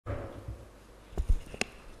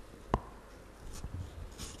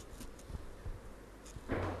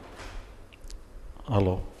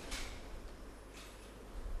Hello.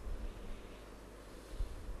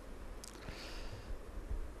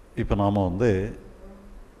 இப்போ நாம் இந்த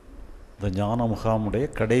ஞான முகாமுடைய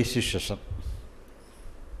கடைசி செஷன்.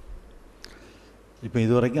 இப்போ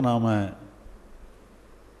இதுவரைக்கும் நாம்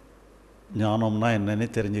ஞானம்னா என்னன்னு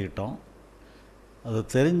தெரிஞ்சுக்கிட்டோம். அது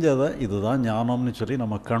தெரிஞ்சதை இதுதான் ஞானம்னு சொல்லி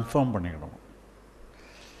நம்ம கன்ஃபார்ம் பண்ணிக்கணும்.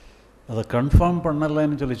 அதை கன்ஃபார்ம்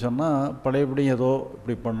பண்ணலைன்னு சொல்லி சொன்னால் பழையபடி ஏதோ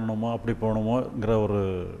இப்படி பண்ணணுமோ அப்படி போகணுமோங்கிற ஒரு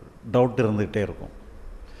டவுட் இருந்துக்கிட்டே இருக்கும்.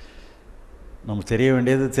 நம்ம தெரிய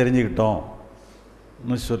வேண்டியது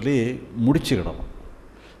தெரிஞ்சுக்கிட்டோம்னு சொல்லி முடிச்சுக்கிடணும்.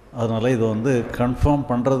 அதனால் இதை கன்ஃபார்ம்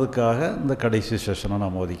பண்ணுறதுக்காக இந்த கடைசி செஷனை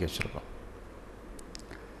நாம் ஒதுக்கி வச்சுருக்கோம்.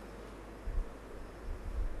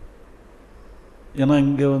 ஏன்னா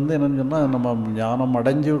இங்கே என்னென்னு சொன்னால் நம்ம ஞானம்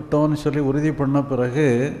அடைஞ்சு விட்டோம்னு சொல்லி உறுதி பண்ண பிறகு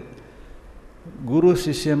குரு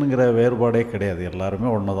சிஷ்யனுங்கிற வேறுபாடே கிடையாது. எல்லாருமே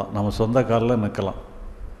ஒன்று தான், நம்ம சொந்த காலில் நிற்கலாம்.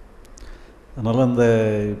 அதனால்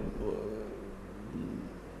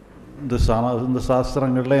இந்த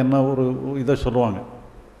சாஸ்திரங்களில் என்ன ஒரு இதை சொல்லுவாங்க,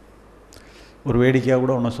 ஒரு வேடிக்கையாக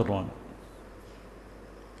கூட ஒன்று சொல்லுவாங்க.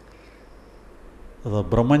 அதை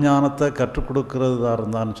பிரம்மஞானத்தை கற்றுக் கொடுக்கறதா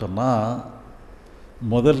இருந்தான்னு சொன்னால்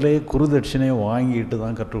முதல்ல குரு தட்சிணையை வாங்கிட்டு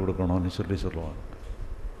தான் கற்றுக் கொடுக்கணும்னு சொல்லுவாங்க.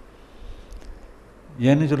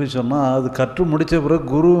 ஏன்னு சொல்லி சொன்னால் அது கற்று முடித்த பிறகு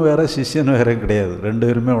குரு வேறு சிஷ்யன் வேறு கிடையாது, ரெண்டு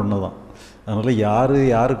பேருமே ஒன்று தான். அதனால்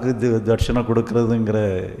யாருக்கு தட்சிணை கொடுக்கறதுங்கிற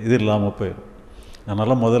இது இல்லாமல் போயிடும்.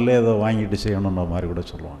 அதனால் முதல்ல அதை வாங்கிட்டு செய்யணுன்ற மாதிரி கூட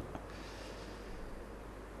சொல்லுவாங்க.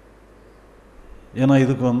 ஏன்னா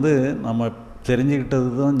இதுக்கு நம்ம தெரிஞ்சுக்கிட்டது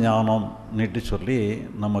தான் ஞானம் நீட்டு சொல்லி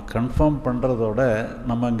நம்ம கன்ஃபார்ம் பண்ணுறதோட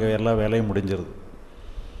நம்ம இங்கே எல்லா வேலையும் முடிஞ்சிருது.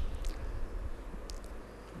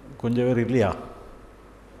 கொஞ்சம் பேர் இல்லையா?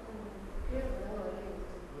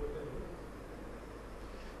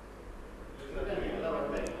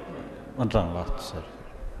 வந்துட்டாங்களா? சரி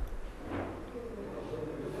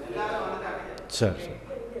சரி சரி.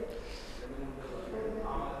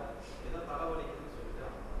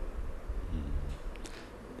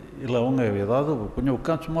 இல்லை அவங்க ஏதாவது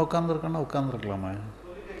கொஞ்சம் சும்மா உட்காந்துருக்கேன்னா உட்காந்துருக்கலாமே.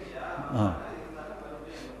 ஆ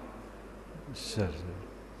சரி சரி.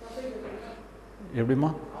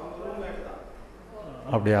 எப்படிம்மா?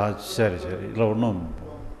 அப்படியா? சரி சரி. இல்லை ஒன்றும்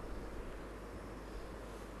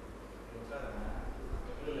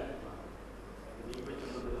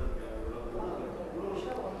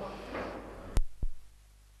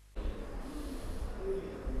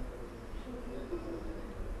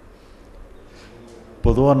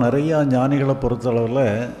பொதுவாக நிறையா ஞானிகளை பொறுத்தளவில்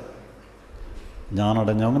ஞானம்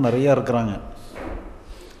அடைஞ்சவங்க நிறையா இருக்கிறாங்க.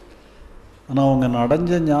 ஆனால் அவங்க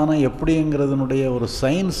அடைஞ்ச ஞானம் எப்படிங்கிறதுனுடைய ஒரு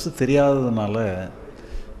சயின்ஸ் தெரியாததுனால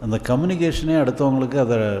அந்த கம்யூனிகேஷனே அடுத்தவங்களுக்கு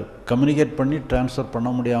அதை கம்யூனிகேட் பண்ணி ட்ரான்ஸ்ஃபர்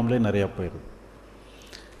பண்ண முடியாமலே நிறையா போயிடுது.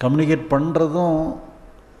 கம்யூனிகேட் பண்ணுறதும்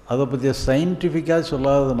அதை பற்றிய சயின்டிஃபிக்காக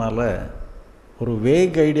சொல்லாததுனால ஒரு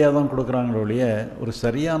வேக் ஐடியா தான் கொடுக்குறாங்களே ஒழிய ஒரு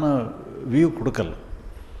சரியான வியூ கொடுக்கல.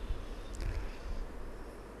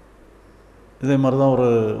 இதே மாதிரி தான்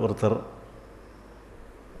ஒருத்தர்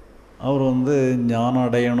அவர் ஞானம்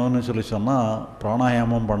அடையணும்னு சொல்லி சொன்னால்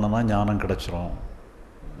பிராணாயாமம் பண்ணினா ஞானம்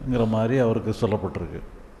கிடச்சிரும்ங்கிற மாதிரி அவருக்கு சொல்லப்பட்டிருக்கு.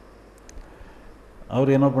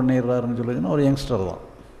 அவர் என்ன பண்ணிடுறாருன்னு சொல்லிச்சுன்னா ஒரு யங்ஸ்டர் தான்,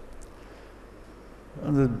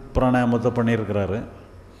 அந்த பிராணாயாமத்தை பண்ணியிருக்கிறாரு.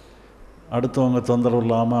 அடுத்தவங்க தொந்தரவு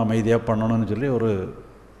இல்லாமல் அமைதியாக பண்ணணும்னு சொல்லி ஒரு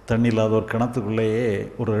தண்ணி இல்லாத ஒரு கிணத்துக்குள்ளேயே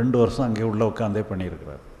ஒரு 2 வருஷம் அங்கே உள்ளே உட்காந்தே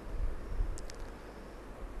பண்ணியிருக்கிறார்.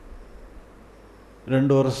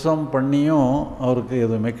 2 வருஷம் பண்ணியும் அவருக்கு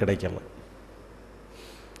எதுவுமே கிடைக்கல.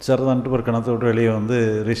 சரிதான்ட்டு ஒரு கிணத்தை விட்டு வெளியே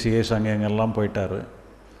ரிஷிகேஷ் அங்கே எங்கெல்லாம் போயிட்டார்.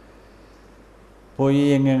 போய்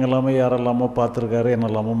எங்கெங்கெல்லாமோ யாரெல்லாமோ பார்த்துருக்காரு,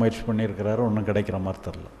 என்னெல்லாமோ முயற்சி பண்ணியிருக்கிறாரு, ஒன்றும் கிடைக்கிற மாதிரி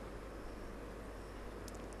தெரில.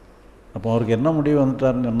 அப்போ அவருக்கு என்ன முடிவு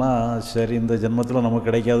வந்துட்டாருன்னு சொன்னால், சரி இந்த ஜென்மத்தில் நமக்கு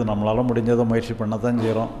கிடைக்காது, நம்மளால் முடிஞ்சதை முயற்சி பண்ண தான்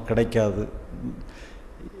செய்கிறோம், கிடைக்காது,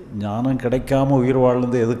 ஞானம் கிடைக்காம உயிர்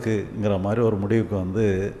வாழ்ந்து எதுக்குங்கிற மாதிரி ஒரு முடிவுக்கு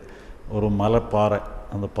ஒரு மலைப்பாறை,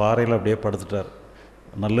 அந்த பாறையில் அப்படியே படுத்துட்டார்.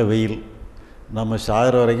 நல்ல வெயில், நம்ம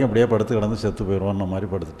சாகிற வரைக்கும் அப்படியே படுத்து கிடந்து செத்து போயிடுவோன்ற மாதிரி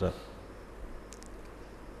படுத்துட்டார்.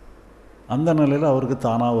 அந்த நிலையில் அவருக்கு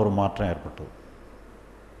தானாக ஒரு மாற்றம் ஏற்பட்டது.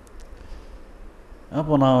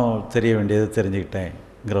 அப்போ நான் தெரிய வேண்டியது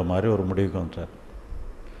தெரிஞ்சுக்கிட்டேங்கிற மாதிரி ஒரு முடிவுக்கு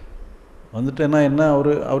வந்துட்டேன்னா என்ன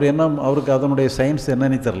அவருக்கு அதனுடைய சயின்ஸ்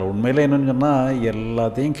என்னன்னு தெரில. உண்மையிலே என்னென்னு சொன்னால்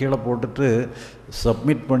எல்லாத்தையும் கீழே போட்டுட்டு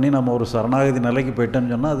சப்மிட் பண்ணி நம்ம ஒரு சரணாகதி நிலைக்கு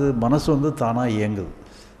போயிட்டோன்னு சொன்னால் அது மனசு தானாக இயங்குது.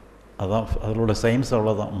 அதான் அதோட சயின்ஸ்,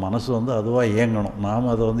 அவ்வளோதான். மனசு அதுவாக இயங்கணும்,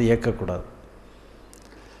 நாம் அதை இயக்கக்கூடாது.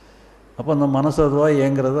 அப்போ அந்த மனசு அதுவாக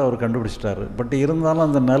இயங்கிறத அவர் கண்டுபிடிச்சிட்டாரு. பட் இருந்தாலும்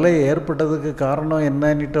அந்த நிலை ஏற்பட்டதுக்கு காரணம்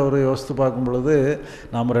என்னன்னுட்டு அவர் யோசித்து பார்க்கும் பொழுது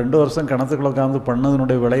நாம் 2 வருஷம் கிணத்துக்குள்ள உட்காந்து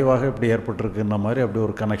பண்ணதனுடைய விளைவாக இப்படி ஏற்பட்டிருக்குன்ற மாதிரி அப்படி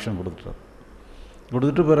ஒரு கனெக்ஷன் கொடுத்துட்டார்.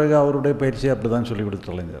 கொடுத்துட்டு பிறகு அவருடைய பயிற்சியை அப்படி தான் சொல்லி கொடுத்து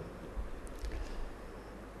தொலைஞ்சார்.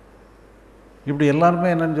 இப்படி எல்லாருமே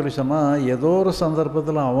என்னன்னு சொல்லி சொன்னால், ஏதோ ஒரு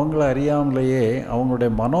சந்தர்ப்பத்தில் அவங்கள அறியாமலேயே அவங்களுடைய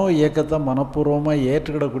மனோ இயக்கத்தை மனப்பூர்வமாக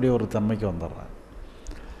ஏற்றுக்கிடக்கூடிய ஒரு தன்மைக்கு வந்துடுறாங்க.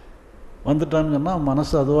 வந்துட்டான்னு சொன்னால்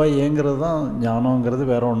மனசு அதுவாக இயங்கிறது தான் ஞானங்கிறது,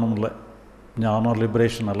 வேறு ஒன்றும் இல்லை. ஞானம்,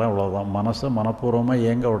 லிபரேஷன் எல்லாம் அவ்வளோதான். மனசை மனப்பூர்வமாக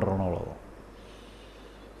இயங்க விடுறோன்னு அவ்வளோதான்.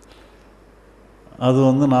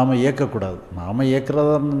 அது நாம் இயக்கக்கூடாது. நாம்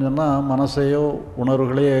இயக்கிறதா இருந்துன்னு சொன்னால், மனசையோ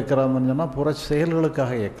உணர்வுகளையோ இயக்கிறதா இருந்துன்னு சொன்னால் புற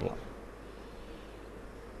செயல்களுக்காக இயக்கலாம்.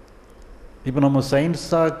 இப்போ நம்ம சயின்ஸ்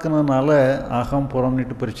ஆக்குனதுனால அகம்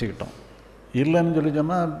புறம்னுட்டு பிரிச்சுக்கிட்டோம். இல்லைன்னு சொல்லி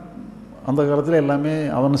சொன்னால் அந்த காலத்தில் எல்லாமே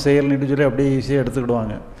அவன் செயல்னுட்டு சொல்லி அப்படியே ஈஸியாக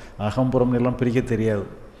எடுத்துக்கிடுவாங்க. அகம் புறம்னு எல்லாம் பிரிக்க தெரியாது.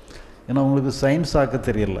 ஏன்னா அவங்களுக்கு சயின்ஸ் ஆக்க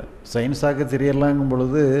தெரியல. சயின்ஸ் ஆக்க தெரியலாங்கும்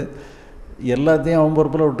பொழுது எல்லாத்தையும் அவன்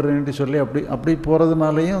பொறுப்பில் விட்டுருன்ட்டு சொல்லி அப்படி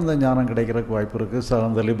போகிறதுனாலையும் அந்த ஞானம் கிடைக்கிறதுக்கு வாய்ப்பு இருக்குது,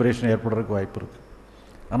 அந்த லிபரேஷன் ஏற்படுறதுக்கு வாய்ப்பு இருக்குது.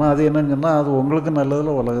 ஆனால் அது என்னன்னு சொன்னால், அது உங்களுக்கு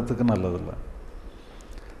நல்லதில்லை, உலகத்துக்கு நல்லதில்லை.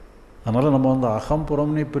 அதனால் நம்ம அகம்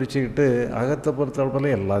புறம்னு பிரிச்சுக்கிட்டு அகத்தை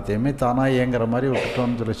பொறுத்தளவில் எல்லாத்தையுமே தானாக இயங்குற மாதிரி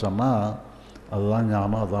விட்டுட்டோம்னு சொல்லி சொன்னால் அதுதான்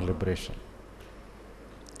ஞானம், அதுதான் லிபரேஷன்.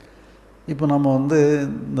 இப்போ நம்ம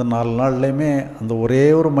இந்த 4 நாள்லேயுமே அந்த ஒரே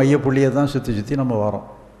ஒரு மையப்புள்ளியை தான் சுற்றி நம்ம வரோம்.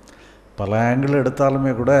 பல ஆங்கிள்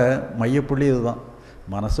எடுத்தாலுமே கூட மையப்புள்ளி இதுதான்.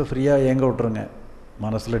 மனசை ஃப்ரீயாக இயங்க விட்டுருங்க,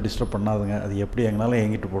 மனசில் டிஸ்டர்ப் பண்ணாதுங்க, அது எப்படி எங்கனாலும்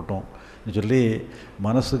இயங்கிட்டு போட்டோம் சொல்லி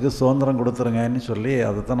மனசுக்கு சுதந்திரம் கொடுத்துருங்கன்னு சொல்லி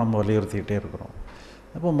அதை தான் நம்ம வலியுறுத்திக்கிட்டே இருக்கிறோம்.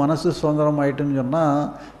 அப்போ மனசு சுதந்திரம் ஆகிட்டுன்னு சொன்னால்,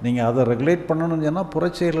 நீங்கள் அதை ரெகுலேட் பண்ணணும்னு சொன்னால்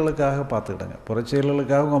புறச்செயல்களுக்காக பார்த்துக்கிடுங்க.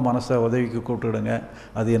 புறச்செயல்களுக்காக உங்கள் மனசை உதவிக்கு கூப்பிட்டுடுங்க.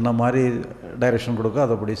 அது என்ன மாதிரி டைரெக்ஷன் கொடுக்கோ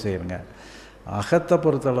அதைப்படி செய்யுங்க. அகத்தை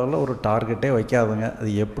பொறுத்தளவில் ஒரு டார்கெட்டே வைக்காதுங்க, அது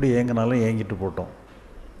எப்படி இயங்கினாலும் இயங்கிட்டு போட்டோம்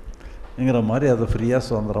ங்கிற மாதிரி அதை ஃப்ரீயாக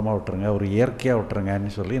சுதந்திரமாக விட்டுருங்க, ஒரு இயற்கையாக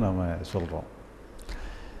விட்டுருங்கன்னு சொல்லி நம்ம சொல்கிறோம்.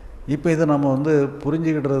 இப்போ இதை நம்ம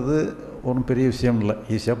புரிஞ்சுக்கிடுறது ஒன்றும் பெரிய விஷயம் இல்லை,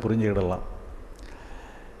 ஈஸியாக புரிஞ்சுக்கிடலாம்.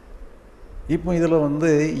 இப்போ இதில்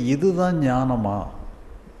இதுதான் ஞானமா,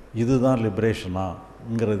 இதுதான்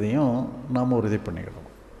லிபரேஷனாங்கிறதையும் நாம் உறுதி பண்ணிக்கிடணும்.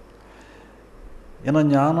 ஏன்னா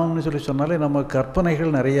ஞானம்னு சொல்லி சொன்னாலே நம்ம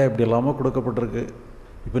கற்பனைகள் நிறையா இப்படி இல்லாமல் கொடுக்கப்பட்டிருக்கு.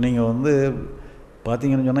 இப்போ நீங்கள்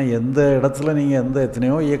பார்த்தீங்கன்னு சொன்னால், எந்த இடத்துல நீங்கள்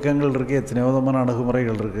எத்தனையோ இயக்கங்கள் இருக்குது, எத்தனையோ விதமான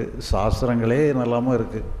அணுகுமுறைகள் இருக்குது, சாஸ்திரங்களே நல்லாமல்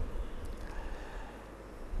இருக்குது.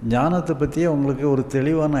 ஞானத்தை பற்றியே உங்களுக்கு ஒரு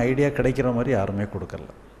தெளிவான ஐடியா கிடைக்கிற மாதிரி யாருமே கொடுக்கல.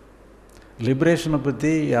 லிபரேஷனை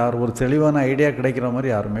பற்றி ஒரு தெளிவான ஐடியா கிடைக்கிற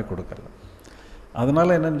மாதிரி யாருமே கொடுக்கல.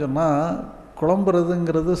 அதனால் என்னென்னு சொன்னால்,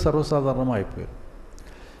 குழம்புறதுங்கிறது சர்வசாதாரணமாக ஆகிப்போயிடும்.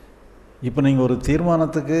 இப்போ நீங்கள் ஒரு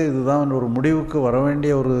தீர்மானத்துக்கு இதுதான் ஒரு முடிவுக்கு வர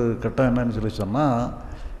வேண்டிய ஒரு கட்டம் என்னன்னு சொல்லி சொன்னால்,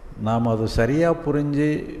 நாம் அதை சரியாக புரிஞ்சு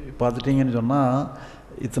பார்த்துட்டிங்கன்னு சொன்னால்,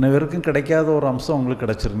 இத்தனை பேருக்கும் கிடைக்காத ஒரு அம்சம் உங்களுக்கு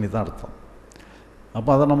கிடச்சிருக்குன்னு தான் அர்த்தம். அப்போ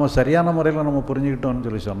அதை நம்ம சரியான முறையில் நம்ம புரிஞ்சுக்கிட்டோம்னு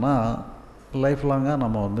சொல்லி சொன்னால், லைஃப் லாங்காக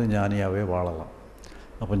நம்ம ஞானியாகவே வாழலாம்.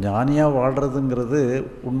 அப்போ ஞானியாக வாழ்கிறதுங்கிறது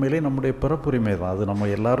உண்மையிலே நம்முடைய பிறப்புரிமை தான். அது நம்ம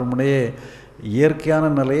எல்லாருமுடைய இயற்கையான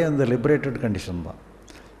நிலையே அந்த லிபரேட்டட் கண்டிஷன் தான்.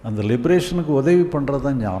 அந்த லிபரேஷனுக்கு உதவி பண்ணுறது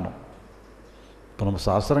தான் ஞானம். இப்போ நம்ம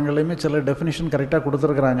சாஸ்திரங்களையுமே சில டெஃபினிஷன் கரெக்டாக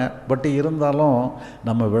கொடுத்துருக்குறாங்க. பட் இருந்தாலும்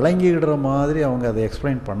நம்ம விளங்கிக்கிடுற மாதிரி அவங்க அதை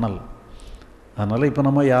எக்ஸ்பிளைன் பண்ணலை. அதனால் இப்போ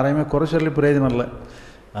நம்ம யாரையுமே குறை சொல்லி பிரயோஜனம் இல்லை.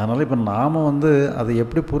 அதனால் இப்போ நாம் அதை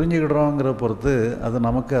எப்படி புரிஞ்சுக்கிடுறோங்கிற பொறுத்து அது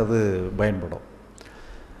நமக்கு அது பயன்படும்.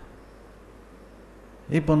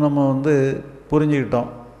 இப்போ நம்ம புரிஞ்சுக்கிட்டோம்,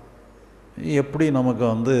 எப்படி நமக்கு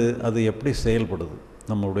அது எப்படி செயல்படுது,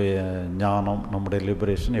 நம்முடைய ஞானம், நம்முடைய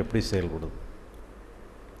லிபரேஷன் எப்படி செயல்படுது.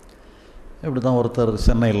 இப்படி தான் ஒருத்தர்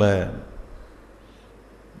சென்னையில்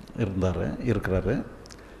இருக்கிறாரு.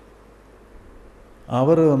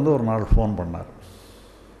 அவர் ஒரு நாள் ஃபோன் பண்ணார்.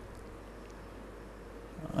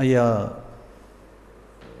 ஐயா,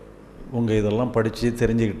 உங்கள் இதெல்லாம் படித்து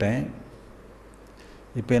தெரிஞ்சுக்கிட்டேன்.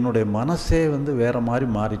 இப்போ என்னுடைய மனசே வேறு மாதிரி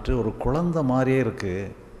மாறிட்டு ஒரு குழந்தை மாதிரியே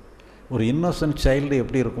இருக்குது. ஒரு இன்னோசன்ட் சைல்டு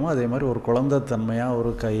எப்படி இருக்குமோ அதே மாதிரி ஒரு குழந்தை தன்மையாக ஒரு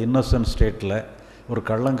இன்னோசன்ட் ஸ்டேட்டில், ஒரு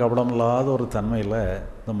கள்ளங்கபடம் இல்லாத ஒரு தன்மையில்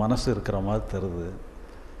இந்த மனசு இருக்கிற மாதிரி தருது.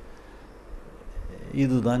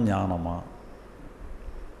 இதுதான் ஞானமா?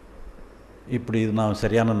 இப்படி நான்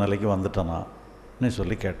சரியான நிலைக்கு வந்துட்டேனான்னு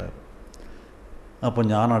சொல்லி கேட்டார். அப்போ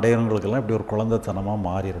ஞானம் அடையிறவங்களுக்கெல்லாம் இப்படி ஒரு குழந்தைத்தனமாக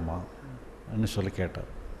மாறிடுமான்னு சொல்லி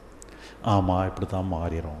கேட்டார். ஆமாம், இப்படி தான்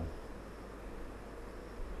மாறிடும்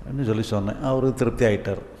அப்படின்னு சொல்லி சொன்னேன். அவர் திருப்தி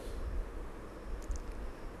ஆகிட்டார்.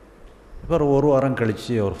 இப்போ ஒரு வாரம்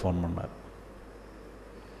கழித்து அவர் ஃபோன் பண்ணார்.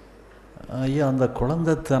 ஐயா, அந்த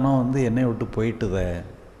குழந்தைத்தனம் என்னை விட்டு போயிட்டுதே,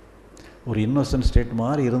 ஒரு இன்னோசன்ட் ஸ்டேட்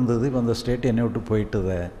மாதிரி இருந்தது, இப்போ அந்த ஸ்டேட் என்னை விட்டு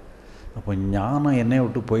போயிட்டுதே, அப்போ ஞானம் என்னை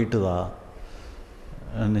விட்டு போயிட்டுதான்னு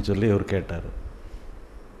சொல்லி அவர் கேட்டார்.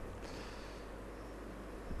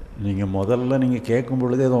 நீங்கள் முதல்ல நீங்கள் கேட்கும்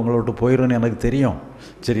பொழுதே அது உங்களை விட்டு போயிடும்னு எனக்கு தெரியும்.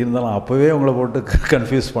 சரி, இருந்தாலும் அப்போவே உங்களை போட்டு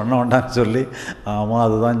கன்ஃபியூஸ் பண்ண வேண்டாம்னு சொல்லி ஆமாம்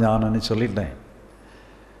அதுதான் ஞானம்னு சொல்லிட்டேன்.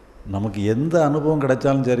 நமக்கு எந்த அனுபவம்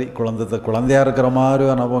கிடைச்சாலும் சரி, குழந்தையாக இருக்கிற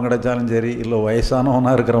மாதிரி அனுபவம் கிடைச்சாலும் சரி, இல்லை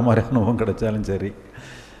வயசானவனாக இருக்கிற மாதிரி அனுபவம் கிடைச்சாலும் சரி,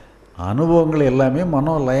 அனுபவங்கள் எல்லாமே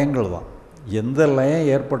மனோ லயங்கள் தான். எந்த லயம்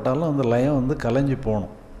ஏற்பட்டாலும் அந்த லயம் வந்து கலைஞ்சி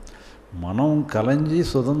போகணும். மனம் கலைஞ்சி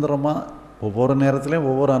சுதந்திரமாக ஒவ்வொரு நேரத்துலையும்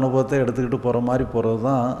ஒவ்வொரு அனுபவத்தை எடுத்துக்கிட்டு போகிற மாதிரி போகிறது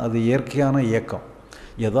தான் அது இயற்கையான இயக்கம்.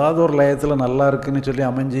 ஏதாவது ஒரு லயத்தில் நல்லா இருக்குதுன்னு சொல்லி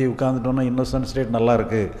அமைஞ்சி உட்காந்துட்டோன்னா இன்னோசன்ட் ஸ்டேட் நல்லா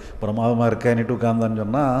இருக்குது, பிரமாதமாக இருக்கேன்னுட்டு உட்காந்தான்னு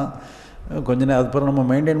சொன்னால் கொஞ்ச நேரம் அது பிறகு நம்ம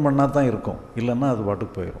மெயின்டைன் பண்ணால் தான் இருக்கும், இல்லைன்னா அது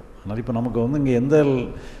பாட்டுக்கு போயிடும். அதனால் இப்போ நமக்கு வந்து இங்கே எந்த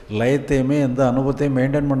லயத்தையுமே எந்த அனுபவத்தையும்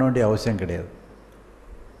மெயின்டைன் பண்ண வேண்டிய அவசியம் கிடையாது.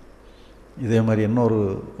 இதே மாதிரி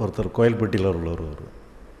ஒருத்தர் கோயில்பட்டியில் உள்ளவர்,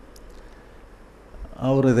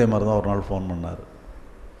 அவர் இதே மாதிரி தான் ஒரு நாள் ஃபோன் பண்ணார்.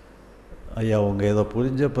 ஐயா, உங்கள் இதை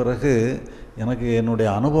புரிஞ்ச பிறகு எனக்கு என்னுடைய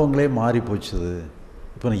அனுபவங்களே மாறி போச்சுது.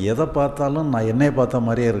 இப்போ நான் எதை பார்த்தாலும் நான் என்னையை பார்த்த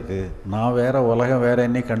மாதிரியே இருக்குது. நான் வேறு, உலகம் வேறு,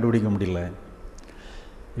 என்னையும் கண்டுபிடிக்க முடியல.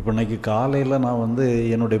 இப்போ இன்றைக்கி காலையில் நான் வந்து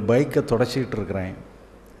என்னுடைய பைக்கை தொடச்சிக்கிட்டு இருக்கிறேன்.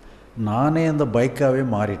 நானே அந்த பைக்காகவே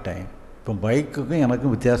மாறிட்டேன். இப்போ பைக்குக்கும்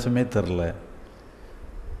எனக்கும் வித்தியாசமே தெரில.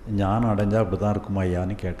 ஞானம் அடைஞ்சால் அப்படி தான் இருக்குமா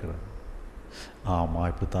ஐயான்னு கேட்குறேன். ஆமாம்,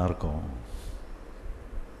 இப்படி தான் இருக்கும்.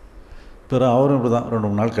 பிறகு அவரும் இப்படி தான்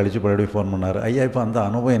 2-3 நாள் கழித்து மறுபடியும் ஃபோன் பண்ணார். ஐயா, இப்போ அந்த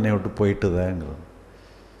அனுபவம் என்னை விட்டு போயிட்டுதாங்கிறது.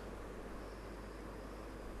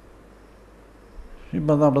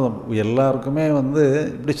 இப்போ தான் அப்படி தான் எல்லாருக்குமே வந்து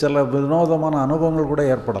இப்படி சில வினோதமான அனுபவங்கள் கூட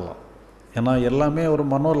ஏற்படலாம். ஏன்னா எல்லாமே ஒரு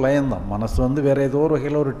மனோ லயம்தான். மனசு வந்து வேறு ஏதோ ஒரு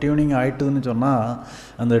வகையில் ஒரு டியூனிங் ஆகிட்டுதுன்னு சொன்னால்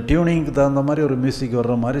அந்த டியூனிங்க்கு தகுந்த மாதிரி ஒரு மியூசிக்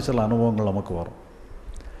வர்ற மாதிரி சில அனுபவங்கள் நமக்கு வரும்.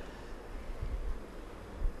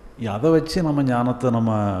 அதை வச்சு நம்ம ஞானத்தை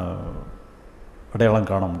நம்ம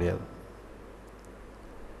அடையாளம் காண முடியாது.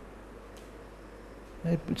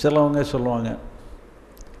 சிலவங்க சொல்லுவாங்க,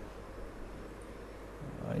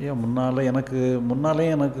 ஐயா முன்னாலே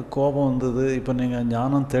எனக்கு கோபம் வந்தது, இப்போ நீங்கள்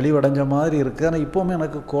ஞானம் தெளிவடைஞ்ச மாதிரி இருக்குது, ஆனால் இப்போவுமே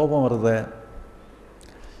எனக்கு கோபம் வருது.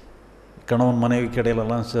 கணவன் மனைவிக்கு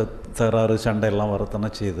இடையிலலாம் தகராறு சண்டையெல்லாம் வரத்தானே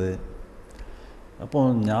செய்யுது.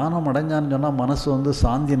 அப்போது ஞானம் அடைஞ்சான்னு சொன்னால் மனசு வந்து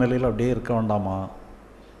சாந்தி நிலையில் அப்படியே இருக்க வேண்டாமா,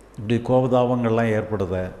 இப்படி கோபதாபங்கள்லாம்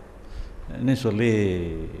ஏற்படுதுன்னு சொல்லி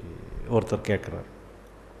ஒருத்தர் கேட்குறார்.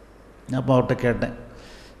 அப்போ அவர்கிட்ட கேட்டேன்,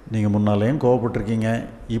 நீங்கள் முன்னாலேயும் கோவப்பட்டிருக்கீங்க,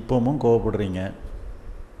 இப்போவும் கோவப்படுறீங்க.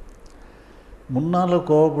 முன்னால்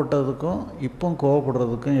கோவப்பட்டதுக்கும் இப்போ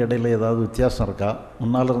கோவப்படுறதுக்கும் இடையில ஏதாவது வித்தியாசம் இருக்கா?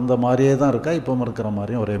 முன்னால் இருந்த மாதிரியே தான் இருக்கா, இப்போவும் இருக்கிற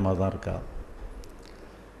மாதிரியும் ஒரே மாதிரி தான் இருக்கா?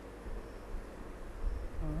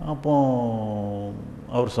 அப்போ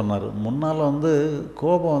அவர் சொன்னார், முன்னால் வந்து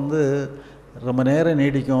கோபம் வந்து ரொம்ப நேரம்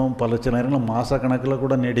நீடிக்கும், சில நேரங்களில் மாதக்கணக்கில்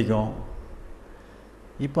கூட நீடிக்கும்.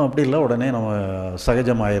 இப்போ அப்படி இல்லை, உடனே நம்ம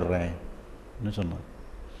சகஜமாயிடுறேன்னு சொன்னார்.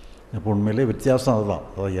 இப்போ உண்மையிலே வித்தியாசம் அதுதான்.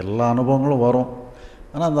 அதாவது எல்லா அனுபவங்களும் வரும்,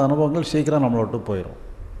 ஆனால் அந்த அனுபவங்கள் சீக்கிரம் நம்மளை விட்டு போயிடும்.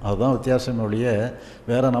 அதுதான் வித்தியாசமே ஒழிய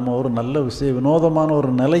வேறு நம்ம ஒரு நல்ல வினோதமான ஒரு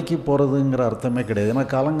நிலைக்கு போகிறதுங்கிற அர்த்தமே கிடையாது. ஏன்னா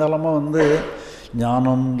காலங்காலமாக வந்து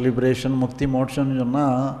ஞானம், லிபரேஷன், முக்தி, மோட்சம்னு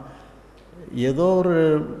சொன்னால் ஏதோ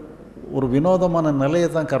ஒரு வினோதமான நிலையை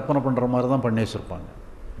தான் கற்பனை பண்ணுற மாதிரி தான் பண்ணி வச்சுருப்பாங்க.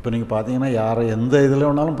 இப்போ நீங்கள் பார்த்தீங்கன்னா எந்த இதில்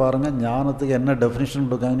வேணாலும் பாருங்கள், ஞானத்துக்கு என்ன டெஃபினிஷன்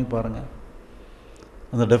கொடுக்காங்கன்னு பாருங்கள்.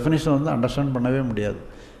 அந்த டெஃபினிஷன் வந்து அண்டர்ஸ்டாண்ட் பண்ணவே முடியாது.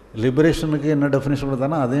 லிபரேஷனுக்கு என்ன டெஃபினிஷன்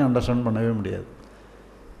கொடுத்தானா அதையும் அண்டர்ஸ்டாண்ட் பண்ணவே முடியாது.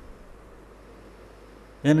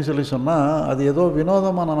 ஏன்னு சொன்னால் அது ஏதோ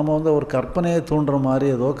வினோதமான நம்ம வந்து ஒரு கற்பனையை தூண்டுற மாதிரி,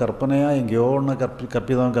 ஏதோ கற்பனையாக எங்கேயோ ஒன்று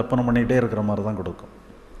கற்பனை பண்ணிகிட்டே இருக்கிற மாதிரி தான் கொடுக்கும்.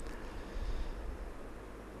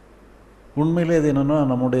 உண்மையிலே இது என்னென்னா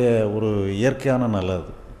நம்முடைய ஒரு இயற்கையான நிலை.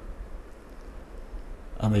 அது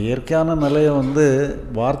அந்த இயற்கையான நிலையை வந்து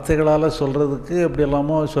வார்த்தைகளால் சொல்கிறதுக்கு எப்படி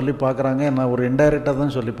எல்லாமோ சொல்லி பார்க்குறாங்க. நான் ஒரு இன்டைரக்டாக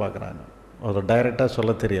தான் சொல்லி பார்க்குறாங்க, ஒரு டைரெக்டாக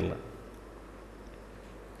சொல்ல தெரியல.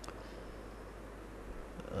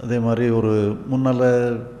 அதே மாதிரி ஒரு முன்னால்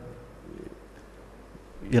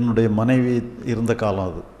என்னுடைய மனைவி இருந்த காலம்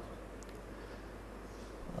அது.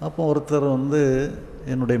 அப்போ ஒருத்தர் வந்து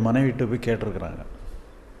என்னுடைய மனைவிட்ட போய் கேட்டிருக்கிறாங்க,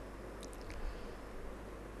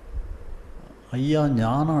 ஐயா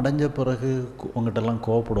ஞானம் அடைஞ்ச பிறகு உங்கள்கிட்டலாம்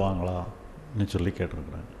கோவப்படுவாங்களான்னு சொல்லி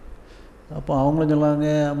கேட்டிருக்கிறாங்க. அப்போ அவங்களும் சொன்னாங்க,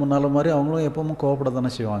 முன்னால் மாதிரி அவங்களும் எப்பவும் கோவப்பட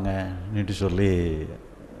தானே செய்வாங்கன்னுட்டு சொல்லி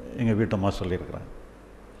எங்கள் வீட்டம்மா சொல்லியிருக்கிறாங்க.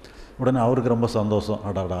 உடனே அவருக்கு ரொம்ப சந்தோஷம்.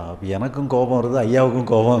 அடாடா, அப்போ எனக்கும் கோபம் வருது, ஐயாவுக்கும்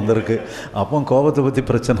கோபம் வந்திருக்கு, அப்போ கோபத்தை பற்றி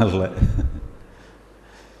பிரச்சனை இல்லை.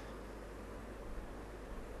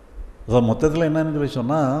 அதான் மொத்தத்தில் என்னன்னு சொல்லி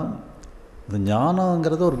சொன்னால், இந்த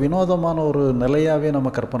ஞானங்கிறது ஒரு வினோதமான ஒரு நிலையாகவே நம்ம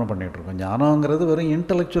கற்பனை பண்ணிகிட்ருக்கோம். ஞானங்கிறது வெறும்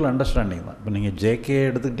இன்டலெக்சுவல் அண்டர்ஸ்டாண்டிங் தான். இப்போ நீங்கள் ஜேகே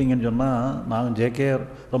எடுத்துக்கிட்டிங்கன்னு சொன்னால், நான் ஜேகே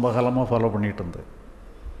ரொம்ப காலமாக ஃபாலோ பண்ணிகிட்டு இருந்தேன்.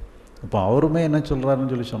 இப்போ அவருமே என்ன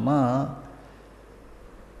சொல்கிறாருன்னு சொல்லி சொன்னால்,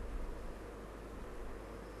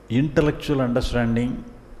 இன்டலெக்சுவல் அண்டர்ஸ்டாண்டிங்,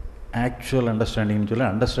 ஆக்சுவல் அண்டர்ஸ்டாண்டிங்னு சொல்லி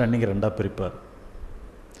அண்டர்ஸ்டாண்டிங் ரெண்டாக பிரிப்பார்.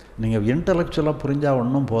 நீங்கள் இன்டலெக்சுவலாக புரிஞ்சால்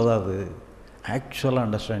ஒன்றும் போதாது, ஆக்சுவலாக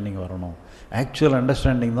அண்டர்ஸ்டாண்டிங் வரணும். ஆக்சுவல்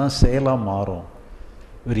அண்டர்ஸ்டாண்டிங் தான் செயலாக மாறும்,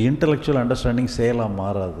 ஒரு இன்டலெக்சுவல் அண்டர்ஸ்டாண்டிங் செயலாக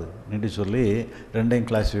மாறாது நீட்டு சொல்லி ரெண்டையும்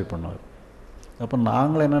கிளாஸிஃபை பண்ணுவார். அப்போ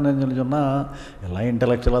நாங்களும் என்னென்னு சொல்லி சொன்னால், எல்லாம்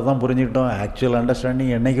இன்டலெக்சுவலாக தான் புரிஞ்சுக்கிட்டோம், ஆக்சுவல்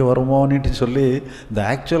அண்டர்ஸ்டாண்டிங் என்றைக்கு வருமோன்னுட்டு சொல்லி இந்த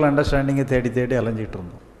ஆக்சுவல் அண்டர்ஸ்டாண்டிங்கை தேடி தேடி அலைஞ்சிட்டு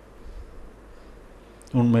இருந்தோம்.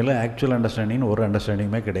 உண்மையில் ஆக்சுவல் அண்டர்ஸ்டாண்டிங்னு ஒரு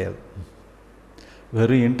அண்டர்ஸ்டாண்டிங்குமே கிடையாது,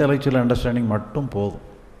 வெறும் இன்டலெக்சுவல் அண்டர்ஸ்டாண்டிங் மட்டும் போதும்.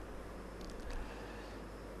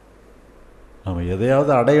 நம்ம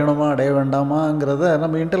எதையாவது அடையணுமா அடைய வேண்டாமாங்கிறத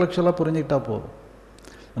நம்ம இன்டலெக்சுவலாக புரிஞ்சுக்கிட்டா போதும்.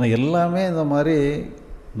 ஆனால் எல்லாமே இந்த மாதிரி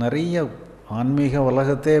நிறைய ஆன்மீக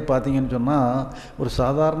உலகத்தே பார்த்திங்கன்னு சொன்னால் ஒரு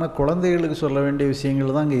சாதாரண குழந்தைகளுக்கு சொல்ல வேண்டிய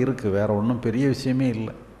விஷயங்கள் தான் அங்கே இருக்குது, வேறு ஒன்றும் பெரிய விஷயமே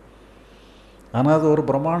இல்லை. ஆனால் அது ஒரு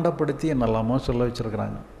பிரம்மாண்டப்படுத்தி என்னெல்லாமோ சொல்ல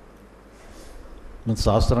வச்சுருக்குறாங்க.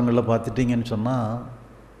 சாஸ்திரங்களில் பார்த்துட்டிங்கன்னு சொன்னால்,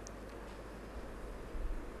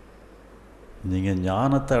 நீங்கள்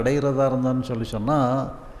ஞானத்தை அடைகிறதா இருந்தான்னு சொல்லி சொன்னால்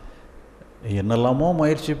என்னெல்லாமோ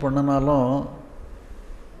முயற்சி பண்ணினாலும்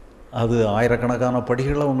அது ஆயிரக்கணக்கான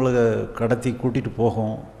படிகளை உங்களுக்கு கடத்தி கூட்டிகிட்டு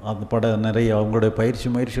போகும். அந்த நிறைய அவங்களுடைய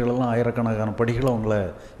முயற்சிகளெல்லாம் ஆயிரக்கணக்கான படிகளை உங்களை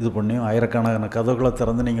இது பண்ணியும் ஆயிரக்கணக்கான கதவுகளை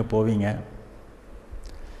திறந்து நீங்கள் போவீங்க.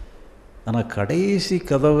 ஆனால் கடைசி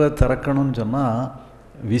கதவை திறக்கணும்னு சொன்னால்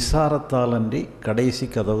விசாரத்தாலன்றி கடைசி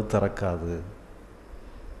கதவு திறக்காது.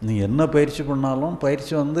 நீங்கள் என்ன பயிற்சி பண்ணாலும்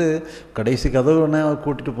பயிற்சி கடைசி கதவுன்னா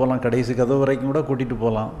கூட்டிகிட்டு போகலாம், கடைசி கதவு வரைக்கும் கூட கூட்டிகிட்டு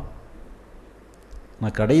போகலாம்.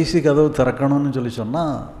 நான் கடைசி கதவு திறக்கணும்னு சொல்லி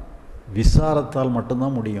சொன்னால் விசாரத்தால்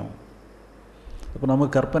மட்டும்தான் முடியும். இப்போ நம்ம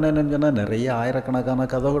கற்பனை என்னன்னு சொன்னால் நிறைய ஆயிரக்கணக்கான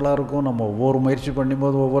கதவுகளாக இருக்கும், நம்ம ஒவ்வொரு முயற்சி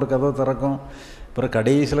பண்ணும்போது ஒவ்வொரு கதவு திறக்கும். அப்புறம்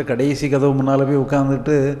கடைசி கதவு முன்னால் போய்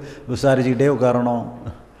உட்காந்துட்டு விசாரிச்சுக்கிட்டே உட்காரணும்,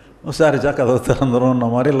 விசாரித்தா கதவு திறந்துடும். இந்த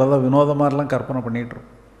மாதிரி இல்லாத வினோத மாதிரிலாம் கற்பனை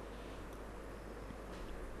பண்ணிகிட்ருக்கோம்.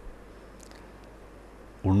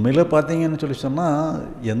 உண்மையில் பார்த்தீங்கன்னு சொல்லி சொன்னால்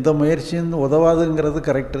எந்த முயற்சியும் உதவாதுங்கிறது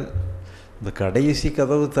கரெக்டு. இந்த கடைசி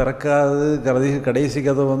கதவு திறக்காது, கடைசி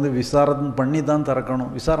கதவு விசாரணை பண்ணி தான்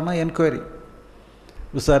திறக்கணும். விசாரணை என்கொயரி,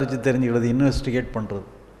 விசாரித்து தெரிஞ்சுக்கிறது, இன்வெஸ்டிகேட் பண்ணுறது.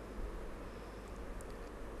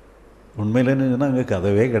 உண்மையில் என்னன்னா அங்கே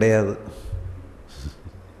கதவே கிடையாது,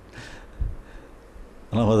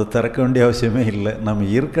 நம்ம அதை திறக்க வேண்டிய அவசியமே இல்லை, நம்ம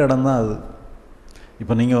இருக்க இடம் தான் அது.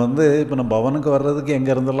 இப்போ நீங்கள் இப்போ நம்ம பவனுக்கு வர்றதுக்கு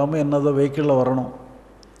எங்கே இருந்தெல்லாமோ என்னதோ வெஹிக்கிளில் வரணும்.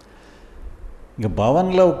 இங்கே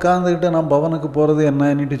பவனில் உட்காந்துக்கிட்டு நான் பவனுக்கு போகிறது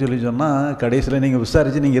என்னன்னுட்டு சொல்லி சொன்னால் கடைசியில் நீங்கள்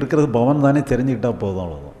விசாரித்து நீங்கள் இருக்கிறது பவன் தானே தெரிஞ்சுக்கிட்டால் போதும்,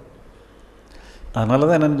 அவ்வளோதான். அதனால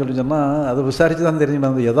தான் என்னென்னு சொல்லி சொன்னால் அதை விசாரித்து தான்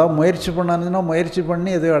தெரிஞ்சுக்கிட்டோம். ஏதாவது முயற்சி பண்ணாங்கன்னா முயற்சி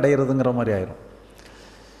பண்ணி எதையோ அடையிறதுங்கிற மாதிரி ஆயிரும்.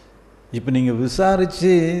 இப்போ நீங்கள்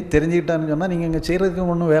விசாரித்து தெரிஞ்சுக்கிட்டான்னு சொன்னால் நீங்கள் இங்கே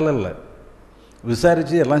செய்கிறதுக்கு ஒன்றும் வேலை இல்லை,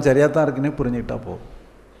 விசாரித்து எல்லாம் சரியாக தான் இருக்குன்னே புரிஞ்சுக்கிட்டா போதும்.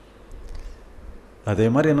 அதே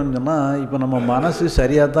மாதிரி என்னென்னு சொன்னால் இப்போ நம்ம மனசு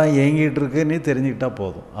சரியாக தான் இயங்கிட்டு இருக்குன்னு தெரிஞ்சுக்கிட்டால்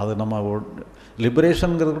போதும். அது நம்ம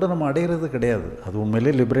லிபரேஷனுங்கிறது கூட நம்ம அடையிறது கிடையாது, அது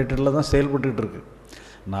உண்மையிலே லிபரேட்டடில் தான் செயல்பட்டுக்கிட்டு இருக்குது.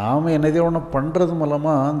 நாம் என்னதே ஒன்று பண்ணுறது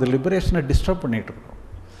மூலமாக அந்த லிபரேஷனை டிஸ்டர்ப் பண்ணிகிட்ருக்கோம்.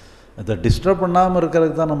 அதை டிஸ்டர்ப் பண்ணாமல்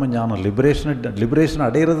இருக்கிறதுக்கு தான் நம்ம ஞானம். லிபரேஷன்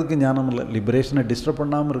அடைகிறதுக்கு ஞானம் இல்லை, லிபரேஷனை டிஸ்டர்ப்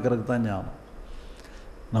பண்ணாமல் இருக்கிறதுக்கு தான் ஞானம்.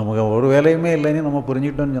 நமக்கு ஒரு வேலையுமே இல்லைன்னு நம்ம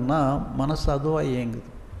புரிஞ்சுக்கிட்டோன்னு சொன்னால் மனசு அதுவாக இயங்குது.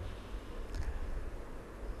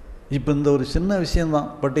 இப்போ இந்த ஒரு சின்ன விஷயந்தான்,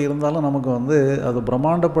 பட் இருந்தாலும் நமக்கு அது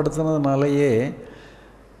பிரம்மாண்டப்படுத்துனதுனாலேயே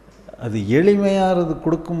அது எளிமையாக அது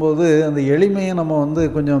கொடுக்கும்போது அந்த எளிமையை நம்ம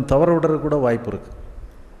கொஞ்சம் தவற விடுறது கூட வாய்ப்பு இருக்குது.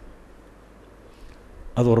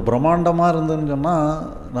 அது ஒரு பிரம்மாண்டமாக இருந்துன்னு சொன்னால்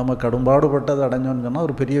நம்ம கடும்பாடுபட்டு அதை அடைஞ்சோன்னு சொன்னால்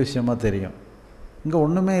ஒரு பெரிய விஷயமாக தெரியும். இங்கே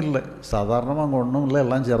ஒன்றுமே இல்லை, சாதாரணமாக அங்கே ஒன்றும் இல்லை,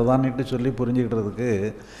 எல்லாம் சரிதானிட்டு சொல்லி புரிஞ்சுக்கிட்டதுக்கு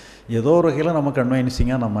ஏதோ ஒரு வகையில் நம்ம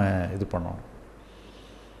கன்வீன்சிங்காக நம்ம இது பண்ணணும்.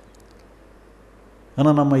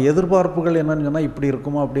 ஆனால் நம்ம எதிர்பார்ப்புகள் என்னன்னு சொன்னால் இப்படி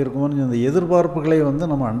இருக்குமோ அப்படி இருக்குமோன்னு இந்த எதிர்பார்ப்புகளை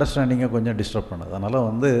நம்ம அண்டர்ஸ்டாண்டிங்கை கொஞ்சம் டிஸ்டர்ப் பண்ணுது. அதனால்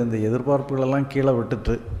இந்த எதிர்பார்ப்புகளெல்லாம் கீழே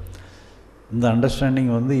விட்டுட்டு இந்த அண்டர்ஸ்டாண்டிங்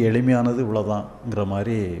எளிமையானது இவ்வளோதான்ங்கிற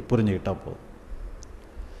மாதிரி புரிஞ்சுக்கிட்டால் போதும்.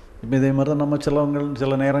 இப்போ இதே மாதிரி தான் நம்ம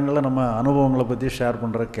சில நேரங்களில் நம்ம அனுபவங்களை பற்றி ஷேர்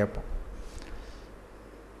பண்ணுற கேட்போம்.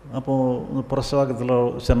 அப்போது புரசவாக்கத்தில்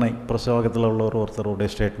சென்னை புரசவாக்கத்தில் உள்ள ஒருத்தருடைய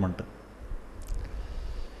ஸ்டேட்மெண்ட்டு,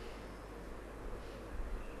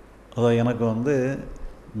 அதான் எனக்கு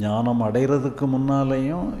ஞானம் அடைகிறதுக்கு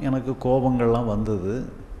முன்னாலேயும் எனக்கு கோபங்கள்லாம் வந்தது,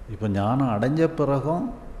 இப்போ ஞானம் அடைஞ்ச பிறகும்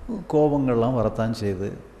கோபங்கள்லாம் வரத்தான் செய்யுது.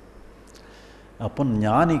 அப்போ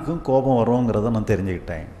ஞானிக்கும் கோபம் வருங்கிறத நான்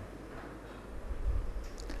தெரிஞ்சுக்கிட்டேன்.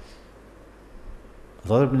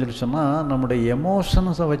 அதாவது எப்படின்னு சொல்லி சொன்னால் நம்முடைய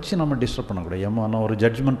எமோஷன்ஸை வச்சு நம்ம டிஸ்டர்ப் பண்ணக்கூடாது, நம்ம ஒரு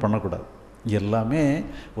ஜட்ஜ்மெண்ட் பண்ணக்கூடாது. எல்லாமே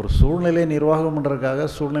ஒரு சூழ்நிலை நிர்வாகம் பண்ணுறதுக்காக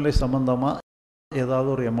சூழ்நிலை சம்மந்தமாக ஏதாவது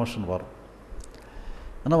ஒரு எமோஷன் வரும்,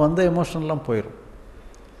 ஆனால் வந்த எமோஷன்லாம் போயிடும்.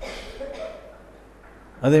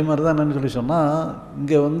 அதே மாதிரி தான் என்னென்னு சொல்லி சொன்னால்,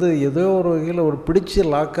 இங்கே வந்து ஏதோ ஒரு வகையில் ஒரு பிடிச்சி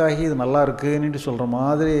லாக்காகி இது நல்லா இருக்குன்னுட்டு சொல்கிற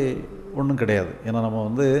மாதிரி ஒன்றும் கிடையாது. ஏன்னா நம்ம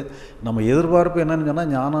வந்து நம்ம எதிர்பார்ப்பு என்னென்னு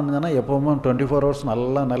சொன்னால், ஞானம்னு சொன்னால் எப்போவுமே 24 ஹவர்ஸ்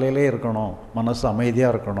நல்ல நிலையிலே இருக்கணும், மனசு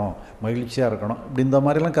அமைதியாக இருக்கணும், மகிழ்ச்சியாக இருக்கணும், இப்படி இந்த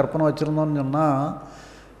மாதிரிலாம் கற்பனை வச்சுருந்தோம்னு சொன்னால்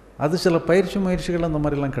அது சில முயற்சிகள் அந்த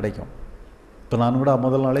மாதிரிலாம் கிடைக்கும். இப்போ நான் கூட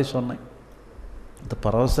முதல் நாளே சொன்னேன், இந்த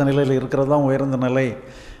பரவச நிலையில் இருக்கிறது தான் உயர்ந்த நிலை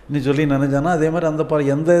இன்னும் சொல்லி நினைச்சேன்னா, அதே மாதிரி அந்த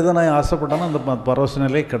எந்த இதை நான் ஆசைப்பட்டேனோ அந்த பரவச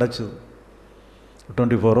நிலை கிடச்சிது.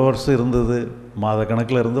 24 ஹவர்ஸ் இருந்தது, மாத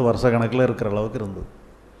கணக்கில் இருந்து வருஷ கணக்கில் இருக்கிற அளவுக்கு இருந்தது.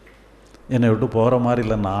 என்னை விட்டு போகிற மாதிரி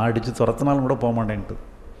இல்லை, நான் அடித்து துரத்தினாலும் கூட போக மாட்டேன்ட்டு.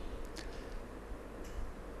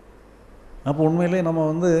 அப்போ உண்மையிலே நம்ம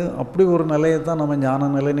வந்து அப்படி ஒரு நிலையை தான் நம்ம ஞான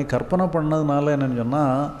நிலைன்னு கற்பனை பண்ணதுனால என்னென்னு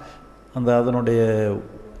சொன்னால், அந்த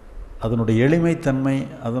அதனுடைய எளிமைத்தன்மை,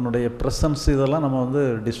 அதனுடைய ப்ரெசன்ஸ் இதெல்லாம் நம்ம வந்து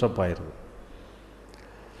டிஸ்டர்ப் ஆகிடுது.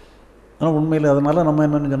 ஆனால் உண்மையில் அதனால் நம்ம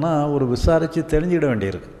என்னென்னு சொன்னால் ஒரு விசாரித்து தெரிஞ்சுக்கிட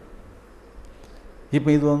வேண்டியிருக்கு. இப்போ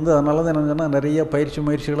இது வந்து அதனால தான் என்னென்னு சொன்னால் நிறைய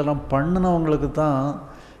முயற்சிகளெல்லாம் பண்ணினவங்களுக்கு தான்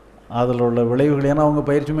அதில் உள்ள விளைவுகள், ஏன்னா அவங்க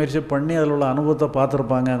முயற்சி பண்ணி அதில் உள்ள அனுபவத்தை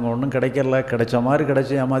பார்த்துருப்பாங்க, அங்கே ஒன்றும் கிடைக்கல, கிடைச்ச மாதிரி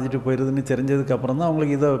கிடைச்சி ஏமாற்றிட்டு போயிடுதுன்னு தெரிஞ்சதுக்கப்புறம் தான்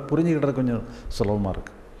அவங்களுக்கு இதை புரிஞ்சுக்கிட்டது கொஞ்சம் சுலபமாக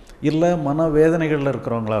இருக்குது. இல்லை மனவேதனைகளில்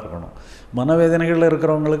இருக்கிறவங்களா இருக்கணும். மனவேதனைகளில்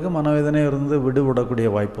இருக்கிறவங்களுக்கு மனவேதனை இருந்து விடுபடக்கூடிய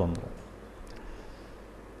வாய்ப்பு வந்துடும்.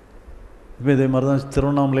 இப்போ இதே மாதிரி தான்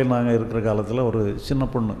திருவண்ணாமலையில் நாங்கள் இருக்கிற காலத்தில் ஒரு சின்ன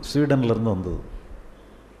பொண்ணு ஸ்வீடன்லேருந்து வந்தது.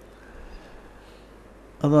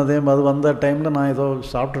 அதுவும் அதே மாதிரி வந்த டைமில் நான் ஏதோ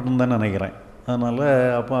சாப்பிட்டுட்டு இருந்தேன்னு நினைக்கிறேன். அதனால்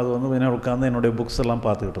அப்போ அது வந்து என்ன உட்காந்து என்னுடைய புக்ஸ் எல்லாம்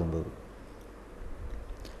பார்த்துக்கிட்டு இருந்தது.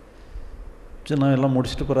 சரி, நான் எல்லாம்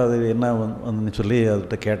முடிச்சுட்டு போகிற அது என்ன வந்துன்னு சொல்லி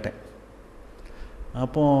அதுகிட்ட கேட்டேன்.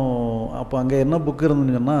 அப்போ அங்கே என்ன புக்கு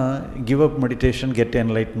இருந்துன்னு சொன்னால், கிவ் அப் மெடிடேஷன் கெட்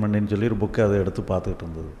என்லைட்மெண்ட்னு சொல்லி ஒரு புக்கு அதை எடுத்து பார்த்துக்கிட்டு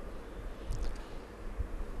இருந்தது.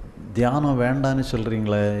 தியானம் வேண்டான்னு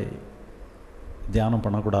சொல்கிறீங்களே, தியானம்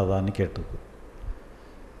பண்ணக்கூடாதான்னு கேட்டது.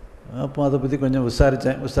 அப்போ அதை பற்றி கொஞ்சம்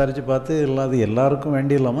விசாரித்து பார்த்து, இல்லை அது எல்லாருக்கும்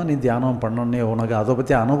வேண்டி இல்லாமல் நீ தியானம் பண்ணோன்னே உனக்கு அதை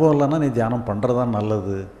பற்றி அனுபவம் இல்லைன்னா நீ தியானம் பண்ணுறதான்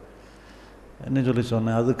நல்லது என்ன சொல்லி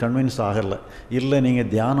சொன்னேன். அது கன்வின்ஸ் ஆகலை. இல்லை நீங்கள்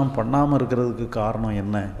தியானம் பண்ணாமல் இருக்கிறதுக்கு காரணம்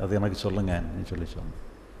என்ன, அது எனக்கு சொல்லுங்கன்னு சொல்லி சொன்னேன்.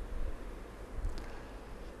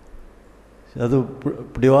 அது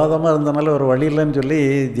பிடிவாதமாக இருந்தனால ஒரு வழி இல்லைன்னு சொல்லி,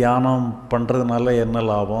 தியானம் பண்ணுறதுனால என்ன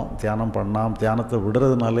லாபம், தியானத்தை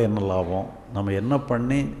விடுறதுனால என்ன லாபம், நம்ம என்ன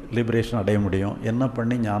பண்ணி லிபரேஷன் அடைய முடியும், என்ன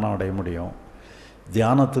பண்ணி ஞானம் அடைய முடியும்,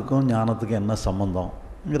 தியானத்துக்கும் ஞானத்துக்கும் என்ன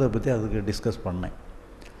சம்மந்தம்ங்கிறத பற்றி அதுக்கு டிஸ்கஸ் பண்ணேன்.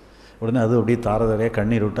 உடனே அது அப்படியே தாரதாரையாக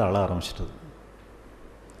கண்ணீர் விட்டு அழ ஆரம்பிச்சிட்டது.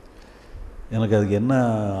 எனக்கு அதுக்கு என்ன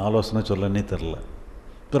ஆலோசனை சொல்லன்னே தெரில.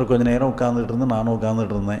 பிறகு கொஞ்சம் நேரம் உட்காந்துட்டு இருந்தேன், நானும்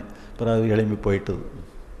உட்காந்துட்டு இருந்தேன். பிறகு அது எழும்பி போயிட்டுது.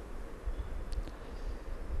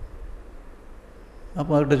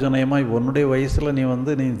 அப்போ அவர்கிட்ட சொன்னேம்மா, உன்னுடைய வயசில்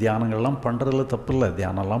நீ தியானங்கள்லாம் பண்ணுறதுல தப்பு இல்லை,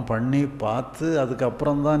 தியானம்லாம் பண்ணி பார்த்து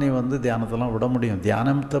அதுக்கப்புறம் தான் நீ தியானத்தெல்லாம் விட முடியும்.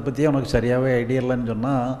 தியானத்தை பற்றியே உனக்கு சரியாகவே ஐடியா இல்லைன்னு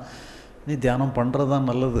சொன்னால் நீ தியானம் பண்ணுறது தான்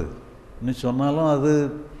நல்லது. நீ சொன்னாலும் அது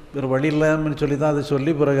வேறு வழி இல்லைன்னு சொல்லி தான் அதை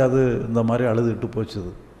சொல்லி பிறகு அது இந்த மாதிரி அழுதுகிட்டு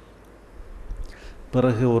போச்சுது.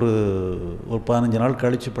 பிறகு ஒரு 15 நாள்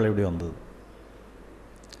கழித்து பழையபடி வந்தது.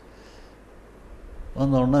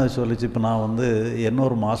 வந்தோடனே அது சொல்லிச்சு, இப்போ நான்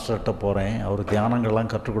இன்னொரு மாஸ்டர்கிட்ட போகிறேன், அவர்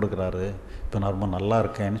தியானங்கள்லாம் கற்றுக் கொடுக்குறாரு, இப்போ நான் ரொம்ப நல்லா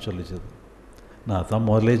இருக்கேன்னு சொல்லிச்சுது. நான் தான்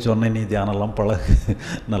முதல்லே சொன்னேன், நீ தியானம்லாம் பழகு,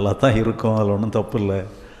 நல்லா தான் இருக்கும், அதில் ஒன்றும் தப்பு இல்லை,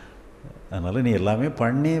 அதனால் நீ எல்லாமே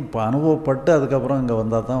பண்ணி இப்போ அனுபவப்பட்டு அதுக்கப்புறம் இங்கே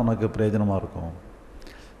வந்தால் தான் உனக்கு பிரயோஜனமாக இருக்கும்.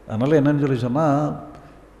 அதனால் என்னென்னு சொல்லி சொன்னால்,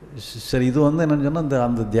 சரி இது என்னென்னு சொன்னால்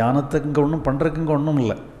அந்த தியானத்துக்கு இங்கே ஒன்றும் பண்ணுறதுக்கு இங்கே ஒன்றும்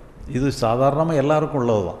இல்லை, இது சாதாரணமாக எல்லாருக்கும்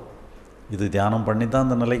உள்ளது தான். இது தியானம் பண்ணி தான்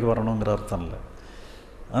அந்த நிலைக்கு வரணுங்கிற அர்த்தம் இல்லை.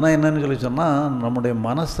 ஆனால் என்னென்னு சொல்லி சொன்னால், நம்முடைய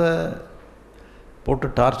மனசை போட்டு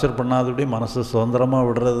டார்ச்சர் பண்ணாதபடி மனசை சுதந்திரமாக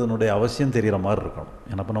விடுறதுனுடைய அவசியம் தெரிகிற மாதிரி இருக்கணும்.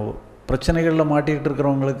 ஏன்னா இப்போ நம்ம பிரச்சனைகளில் மாட்டிக்கிட்டு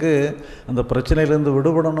இருக்கிறவங்களுக்கு அந்த பிரச்சனையிலேருந்து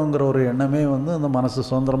விடுபடணுங்கிற ஒரு எண்ணமே அந்த மனசு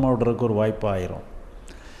சுதந்திரமாக விடுறதுக்கு ஒரு வாய்ப்பாக ஆயிரும்.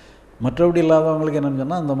 மற்றபடி இல்லாதவங்களுக்கு என்னென்னு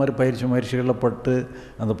சொன்னால், அந்த மாதிரி முயற்சிகளில் பட்டு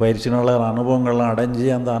அந்த பயிற்சினால அனுபவங்கள்லாம் அடைஞ்சி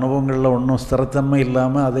அந்த அனுபவங்களில் ஒன்றும் ஸ்திரத்தன்மை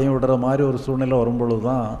இல்லாமல் அதையும் விடுற மாதிரி ஒரு சூழ்நிலை வரும்பொழுது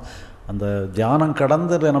தான் அந்த தியானம்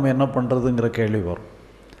கடந்து நம்ம என்ன பண்ணுறதுங்கிற கேள்வி வரும்.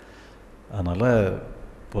 அதனால்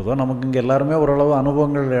பொதுவாக நமக்கு இங்கே எல்லாருமே ஓரளவு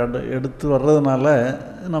அனுபவங்கள் எடுத்து வர்றதுனால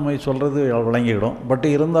நம்ம சொல்கிறது விளங்கிடும். பட்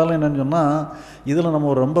இருந்தாலும் என்னென்னு சொன்னால், இதில்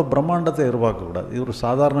நம்ம ரொம்ப பிரம்மாண்டத்தை எதிர்பார்க்கக்கூடாது. இது ஒரு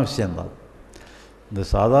சாதாரண விஷயந்தான். இந்த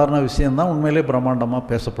சாதாரண விஷயந்தான் உண்மையிலே பிரம்மாண்டமாக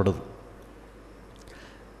பேசப்படுது.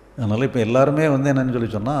 அதனால் இப்போ எல்லாருமே என்னென்னு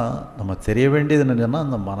சொல்லி சொன்னால், நம்ம தெரிய வேண்டியது என்னென்னு சொன்னால்,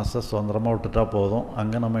 அந்த மனசை சுதந்திரமாக விட்டுட்டா போதும்,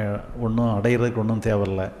 அங்கே நம்ம ஒன்றும் அடைகிறதுக்கு ஒன்றும்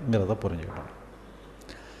தேவையில்லைங்கிறத புரிஞ்சுக்கிட்டோம்.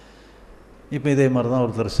 இப்போ இதே மாதிரி தான்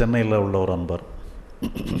ஒருத்தர் சென்னையில் உள்ள ஒரு அன்பர்,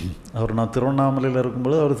 அவர் நான் திருவண்ணாமலையில்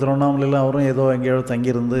இருக்கும்போது, அவர் திருவண்ணாமலையில் அவரும் ஏதோ எங்கேயோ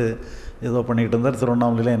தங்கியிருந்து ஏதோ பண்ணிக்கிட்டு இருந்தார்.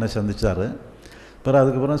 திருவண்ணாமலையில் என்னை சந்தித்தார். பிறகு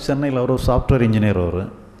அதுக்கப்புறம் சென்னையில் அவர் ஒரு சாஃப்ட்வேர் இன்ஜினியர் அவர்.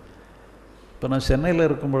 இப்போ நான் சென்னையில்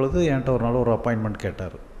இருக்கும் பொழுது என்கிட்ட ஒரு நாள் ஒரு அப்பாயின்மெண்ட்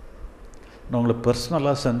கேட்டார். நான் உங்களை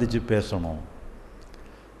பர்சனலாக சந்தித்து பேசணும்னு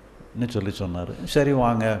சொன்னார். சரி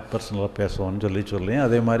வாங்க பர்சனலாக பேசுவோம்னு சொல்லி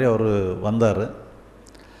அதே மாதிரி அவர் வந்தார்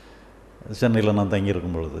சென்னையில் நான்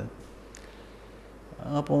தங்கியிருக்கும் பொழுது.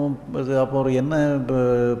 அப்போ அவர் என்ன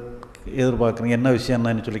எதிர்பார்க்குறீங்க, என்ன விஷயம்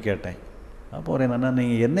என்னன்னு சொல்லி கேட்டேன். அப்போ அவர் என்னென்னா,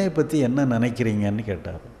 நீங்கள் என்னையை பற்றி என்ன நினைக்கிறீங்கன்னு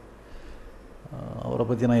கேட்டார். அவரை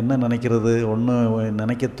பற்றி நான் என்ன நினைக்கிறது, ஒன்றும்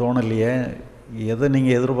நினைக்க தோணலையே. எதை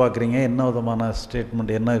நீங்கள் எதிர்பார்க்குறீங்க, என்ன விதமான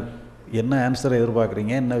ஸ்டேட்மெண்ட், என்ன ஆன்சரை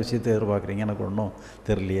எதிர்பார்க்குறீங்க, என்ன விஷயத்தை எதிர்பார்க்குறீங்க, எனக்கு ஒன்றும்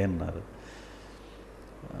தெரியலையேன்னாரு.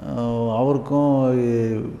 அவருக்கும்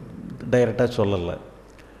டைரெக்டாக சொல்லலை.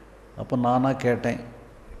 அப்போ நானாக கேட்டேன்,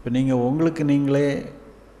 இப்போ நீங்கள் உங்களுக்கு நீங்களே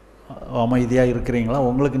அமைதியாக இருக்கிறீங்களா,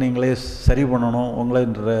 உங்களுக்கு நீங்களே சரி பண்ணணும், உங்களை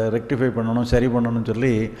ரெக்டிஃபை பண்ணணும், சரி பண்ணணும்னு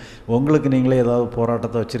சொல்லி உங்களுக்கு நீங்களே ஏதாவது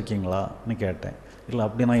போராட்டத்தை வச்சுருக்கீங்களான்னு கேட்டேன். இல்லை,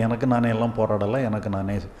 அப்படி எனக்கு நானே எல்லாம் போராடலை, எனக்கு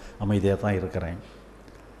நானே அமைதியாக தான் இருக்கிறேன்.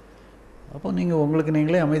 அப்போ நீங்கள் உங்களுக்கு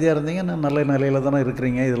நீங்களே அமைதியாக இருந்தீங்க, நல்ல நிலையில் தானே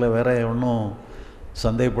இருக்கிறீங்க, இதில் வேறு ஒன்றும்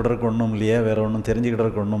சந்தேகப்படுறதுக்கு ஒன்றும் இல்லையே, வேறு ஒன்றும்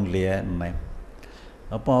தெரிஞ்சுக்கிட்டதுக்கு ஒன்றும் இல்லையே என்ன.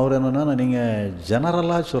 அப்போ அவர் என்னென்னா, நீங்கள்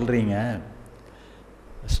ஜெனரலாக சொல்கிறீங்க,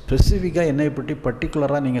 ஸ்பெசிஃபிக்காக என்னை பற்றி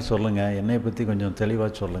பர்டிகுலராக நீங்கள் சொல்லுங்கள், என்னை பற்றி கொஞ்சம்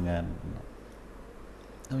தெளிவாக சொல்லுங்கள்.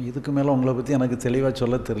 இதுக்கு மேலே உங்களை பற்றி எனக்கு தெளிவாக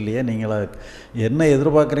சொல்ல தெரியலையே, நீங்களா என்ன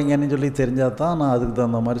எதிர்பார்க்குறீங்கன்னு சொல்லி தெரிஞ்சால் தான் நான் அதுக்கு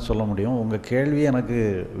தகுந்த மாதிரி சொல்ல முடியும். உங்கள் கேள்வி எனக்கு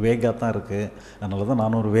வேகாக தான் இருக்குது, அதனால தான்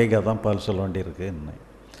நானும் ஒரு வேகாக தான் பதில் சொல்ல வேண்டியிருக்கு.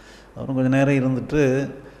 அவரும் கொஞ்சம் நேரம் இருந்துட்டு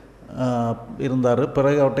இருந்தார்.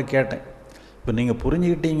 பிறகு அவர்கிட்ட கேட்டேன், இப்போ நீங்கள்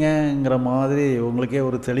புரிஞ்சுக்கிட்டீங்கிற மாதிரி உங்களுக்கே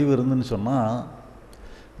ஒரு தெளிவு இருந்துன்னு சொன்னால்,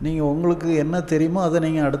 நீங்கள் உங்களுக்கு என்ன தெரியுமோ அதை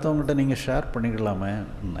நீங்கள் அடுத்தவங்கள்ட்ட நீங்கள் ஷேர் பண்ணிக்கலாமே.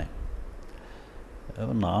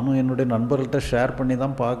 நானும் என்னுடைய நண்பர்கள்ட்ட ஷேர் பண்ணி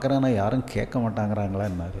தான் பார்க்குறேன், ஆனால் யாரும் கேட்க மாட்டாங்கிறாங்களா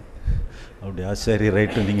என்னாரு. அப்படியா, சரி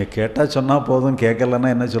ரைட்டு, நீங்கள் கேட்டால் சொன்னால் போதும், கேட்கலன்னா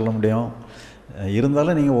என்ன சொல்ல முடியும்.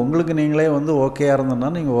 இருந்தாலும் நீங்கள் உங்களுக்கு நீங்களே ஓகேயாக இருந்ததுன்னா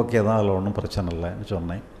நீங்கள் ஓகே தான், அதில் ஒன்றும் பிரச்சனை இல்லைன்னு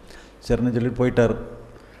சொன்னேன். சரின்னு சொல்லி போயிட்டார்.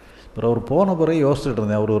 அப்புறம் அவர் போன பிறகு யோசிச்சுட்டு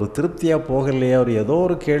இருந்தேன், அவர் ஒரு திருப்தியாக போகலையே, அவர் ஏதோ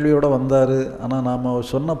ஒரு கேள்வியோடு வந்தார், ஆனால் நாம்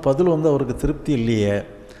சொன்ன பதில் அவருக்கு திருப்தி இல்லையே.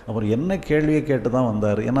 அவர் என்ன கேள்வியை கேட்டு தான்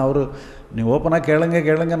வந்தார். ஏன்னா அவர் நீ ஓப்பனாக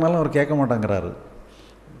கேளுங்கன்னாலும் அவர் கேட்க மாட்டேங்கிறாரு.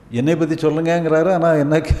 என்னை பற்றி சொல்லுங்கிறாரு, ஆனால்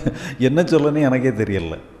என்ன சொல்லணும்னு எனக்கே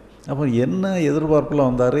தெரியலை. அப்போ என்ன எதிர்பார்ப்பில்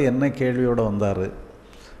வந்தார், என்ன கேள்வியோடு வந்தார்,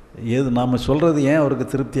 நாம் சொல்கிறது ஏன் அவருக்கு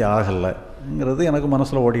திருப்தி ஆகலைங்கிறது எனக்கு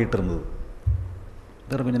மனசில் ஓடிக்கிட்டு இருந்தது.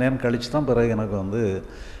 வேறு கொஞ்சம் நேரம் கழித்து தான் பிறகு எனக்கு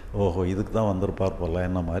ஓஹோ இதுக்கு தான் வந்திருப்பார் போல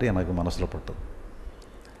என்ன மாதிரி எனக்கு மனசில் பட்டது.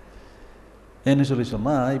 ஏன்னு சொல்லி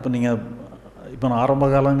சொன்னால், இப்போ நான் ஆரம்ப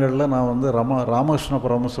காலங்களில் நான் ராமகிருஷ்ண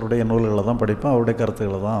பரமஹம்சருடைய நூல்களை தான் படிப்பேன், அவருடைய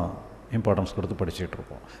கருத்துக்களை தான் இம்பார்ட்டன்ஸ் கொடுத்து படிச்சுட்டு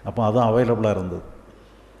இருப்போம். அப்போ அதுதான் அவைலபிளாக இருந்தது.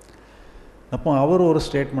 அப்போ அவர் ஒரு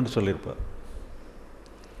ஸ்டேட்மெண்ட் சொல்லியிருப்பார்,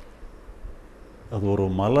 அது ஒரு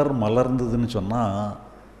மலர் மலர்ந்ததுன்னு சொன்னால்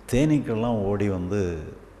தேனீக்கள்லாம் ஓடி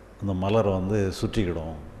அந்த மலரை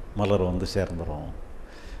சுற்றிக்கிடும், மலர் சேர்ந்துடும்.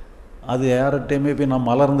 அது யார்கிட்டையுமே போய் நான்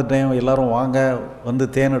மலர்ந்துட்டேன் எல்லோரும் வாங்க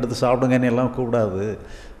தேன் எடுத்து சாப்பிடுங்கன்னு எல்லாம் கூப்பிடாது.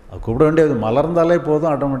 கூப்பிட வேண்டியது மலர்ந்தாலே போதும்,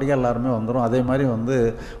 ஆட்டோமேட்டிக்காக எல்லாருமே வந்துடும். அதே மாதிரி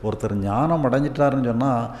ஒருத்தர் ஞானம் அடைஞ்சிட்டாருன்னு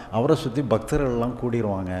சொன்னால் அவரை சுற்றி பக்தர்கள் எல்லாம்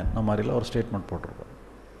கூடிடுவாங்க, இந்த மாதிரிலாம் ஒரு ஸ்டேட்மெண்ட் போட்டிருப்பார்.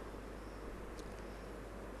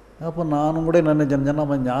 அப்போ நானும் கூட என்ன நினச்சேன்னா,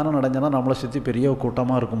 நம்ம ஞானம் அடைஞ்சோன்னா நம்மளை சுற்றி பெரிய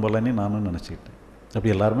கூட்டமாக இருக்கும் போலன்னு நானும் நினச்சிக்கிட்டேன்.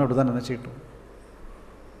 அப்படி எல்லாருமே அப்படி தான் நினச்சிக்கிட்டோம்.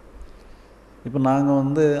 இப்போ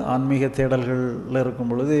நாங்கள் ஆன்மீக தேடல்களில்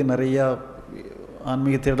இருக்கும் பொழுது நிறையா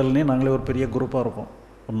ஆன்மீக தேடல்னே நாங்களே ஒரு பெரிய குரூப்பாக இருப்போம்,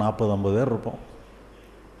 ஒரு 40-50 பேர் இருப்போம்.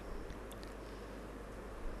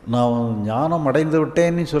 நான் ஞானம் அடைந்து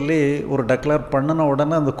விட்டேன்னு சொல்லி ஒரு டெக்ளேர் பண்ணின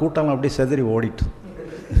உடனே அந்த கூட்டம் அப்படியே செதறி ஓடிட்டு,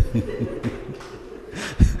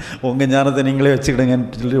 உங்கள் ஞானத்தை நீங்களே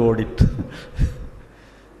வச்சுக்கிடுங்கன்னு சொல்லி ஓடிட்டு.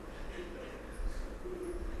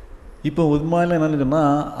 இப்போ உண்மையில் என்னென்னு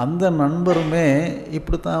சொன்னால், அந்த நண்பருமே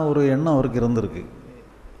இப்படி தான் ஒரு எண்ணம் அவருக்கு இருந்திருக்கு.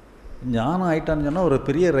 ஞானம் ஆகிட்டான்னு சொன்னால் ஒரு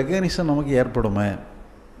பெரிய ரெகக்னிஷன் நமக்கு ஏற்படுமே,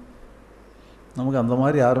 நமக்கு அந்த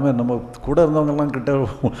மாதிரி யாருமே நம்ம கூட இருந்தவங்கெல்லாம் கிட்ட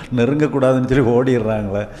நெருங்கக்கூடாதுன்னு சொல்லி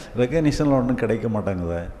ஓடிடுறாங்களே, ரெகக்னிஷனில் ஒன்றும் கிடைக்க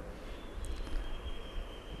மாட்டாங்குதே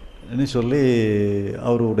ன்னு சொல்லி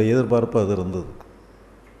அவருடைய எதிர்பார்ப்பு அது இருந்தது.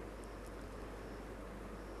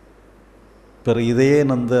 பிறகு இதையே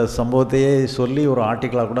அந்த சம்பவத்தையே சொல்லி ஒரு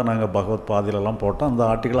ஆர்டிக்கலாக கூட நாங்கள் பகவத் பாதையிலலாம் போட்டோம். அந்த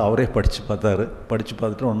ஆர்டிக்கலை அவரே படித்து பார்த்தாரு. படித்து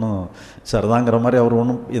பார்த்துட்டு ஒன்றும் சரிதாங்கிற மாதிரி அவர்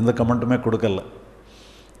ஒன்றும் எந்த கமெண்ட்டுமே கொடுக்கல.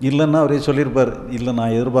 இல்லைன்னா அவரே சொல்லியிருப்பார், இல்லை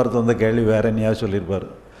நான் எதிர்பார்த்து வந்த கேள்வி வேறு என்னையாவது சொல்லியிருப்பார்.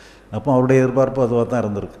 அப்போ அவருடைய எதிர்பார்ப்பு அதுவாக தான்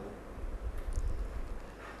இருந்திருக்கு.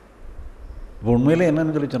 இப்போ உண்மையிலே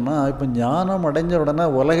என்னென்னு சொல்லி சொன்னால், இப்போ ஞானம் அடைஞ்ச உடனே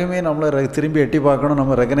உலகமே நம்மளை திரும்பி எட்டி பார்க்கணும்,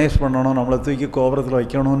 நம்ம ரெகனைஸ் பண்ணணும், நம்மளை தூக்கி கோபுரத்தில்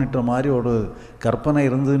வைக்கணும்ன்ற மாதிரி ஒரு கற்பனை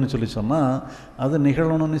இருந்ததுன்னு சொல்லி சொன்னால் அது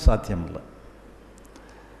நிகழணும்னு சாத்தியம் இல்லை.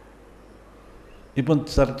 இப்போ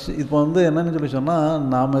இப்போ என்னன்னு சொல்லி சொன்னால்,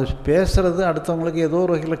 நாம் பேசுகிறது அடுத்தவங்களுக்கு ஏதோ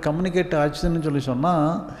ஒரு வகையில் கம்யூனிகேட் ஆச்சுன்னு சொல்லி சொன்னால்,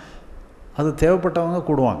 அது தேவைப்பட்டவங்க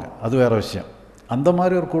கூடுவாங்க, அது வேறு விஷயம். அந்த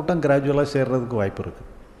மாதிரி ஒரு கூட்டம் கிராஜுவலாக சேர்றதுக்கு வாய்ப்பு இருக்குது.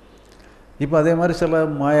 இப்போ அதே மாதிரி சில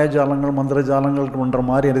மாயாஜாலங்கள் மந்திர ஜாலங்கள் பண்ணுற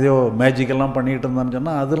மாதிரி எதையோ மேஜிக்கெல்லாம் பண்ணிகிட்டு இருந்தான்னு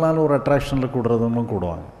சொன்னால், அதனால ஒரு அட்ராக்ஷனில் கூடுறவங்களும்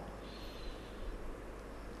கூடுவாங்க.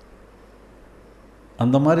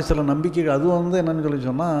 அந்த மாதிரி சில நம்பிக்கைகள் அது என்னென்னு சொல்லி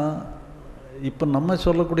சொன்னால், இப்போ நம்ம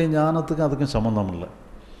சொல்லக்கூடிய ஞானத்துக்கும் அதுக்கும் சம்மந்தம் இல்லை.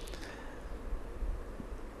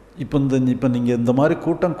 இப்போ நீங்கள் இந்த மாதிரி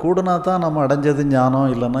கூட்டம் கூடுனா தான் நம்ம அடைஞ்சது ஞானம்,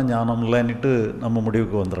 இல்லைன்னா ஞானம் இல்லைன்னுட்டு நம்ம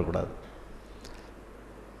முடிவுக்கு வந்துடக்கூடாது.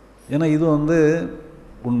 ஏன்னா இது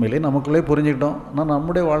உண்மையிலே நமக்குள்ளே புரிஞ்சுக்கிட்டோம், ஆனால்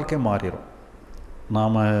நம்முடைய வாழ்க்கை மாறிடும்.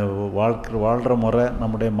 நாம் வாழ்கிற முறை,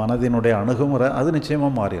 நம்முடைய மனதினுடைய அணுகுமுறை அது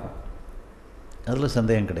நிச்சயமாக மாறிடும், அதில்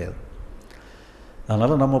சந்தேகம் கிடையாது.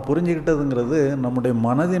 அதனால் நம்ம புரிஞ்சுக்கிட்டதுங்கிறது நம்முடைய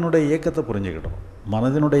மனதினுடைய இயக்கத்தை புரிஞ்சுக்கிட்டோம்.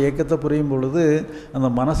 மனதினுடைய இயக்கத்தை புரியும் பொழுது அந்த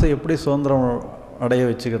மனசை எப்படி சுதந்திரம் அடைய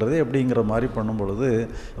வச்சுக்கிறது எப்படிங்கிற மாதிரி பண்ணும் பொழுது,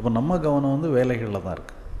 அப்போ நம்ம கவனம் வேலைகளில் தான்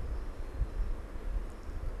இருக்குது.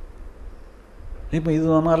 இப்போ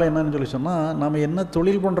இதனால் என்னன்னு சொல்லி சொன்னால், நம்ம என்ன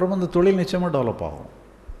தொழில் பண்ணுறோமோ அந்த தொழில் நிச்சயமாக டெவலப் ஆகும்.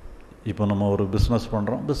 இப்போ நம்ம ஒரு பிஸ்னஸ்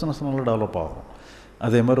பண்ணுறோம், பிஸ்னஸ் நல்லா டெவலப் ஆகும்.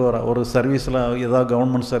 அதே மாதிரி ஒரு சர்வீஸில் ஏதாவது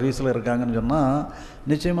கவர்மெண்ட் சர்வீஸில் இருக்காங்கன்னு சொன்னால்,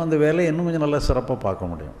 நிச்சயமாக அந்த வேலையை இன்னும் கொஞ்சம் நல்லா சிறப்பாக பார்க்க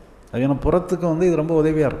முடியும். அது ஏன்னா புறத்துக்கு இது ரொம்ப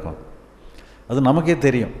உதவியாக இருக்கும். அது நமக்கே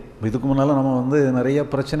தெரியும். இதுக்கு முன்னால் நம்ம நிறைய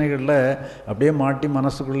பிரச்சனைகளில் அப்படியே மாட்டி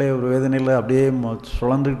மனசுக்குள்ளே ஒரு வேதனையில் அப்படியே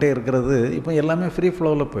சுழந்துக்கிட்டே இருக்கிறது இப்போ எல்லாமே ஃப்ரீ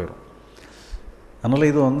ஃப்ளோவில் போயிடும். அதனால்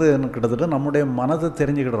இது கிட்டத்தட்ட நம்முடைய மனதை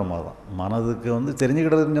தெரிஞ்சுக்கிற மாதிரி தான். மனதுக்கு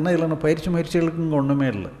தெரிஞ்சுக்கிட்டதுன்னு சொன்னால் இல்லைன்னா முயற்சிகளுக்கு இங்கே ஒன்றுமே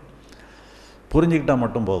இல்லை. புரிஞ்சுக்கிட்டால்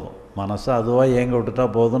மட்டும் போதும். மனசை அதுவாக ஏங்க விட்டுட்டா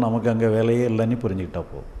போதும், நமக்கு அங்கே வேலையே இல்லைன்னு புரிஞ்சுக்கிட்டா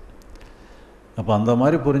போதும். அப்போ அந்த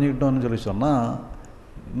மாதிரி புரிஞ்சுக்கிட்டோன்னு சொல்லி சொன்னால்,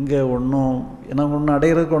 இங்கே நம்ம ஒன்றும்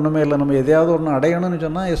அடையிறதுக்கு ஒன்றுமே இல்லை. நம்ம எதையாவது ஒன்று அடையணும்னு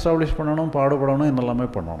சொன்னால் எஸ்டாப்ளிஷ் பண்ணணும், பாடுபடணும், என்னெல்லாமே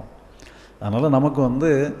பண்ணணும். அதனால் நமக்கு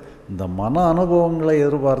இந்த மன அனுபவங்களை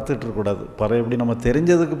எதிர்பார்த்துட்டு இருக்கக்கூடாது. எப்படி நம்ம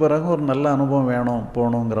தெரிஞ்சதுக்கு பிறகு ஒரு நல்ல அனுபவம் வேணும்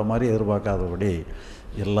போகணுங்கிற மாதிரி எதிர்பார்க்காதபடி,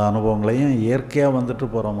 எல்லா அனுபவங்களையும் இயற்கையாக வந்துட்டு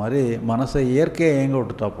போகிற மாதிரி மனசை இயற்கையாக இயங்க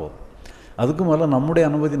விட்டுட்டா போதும். அதுக்கு மேலே நம்முடைய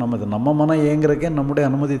அனுமதி நம்ம மனம் இயங்குறக்கே நம்முடைய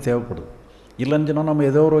அனுமதி தேவைப்படுது. இல்லைன்னு சொன்னால் நம்ம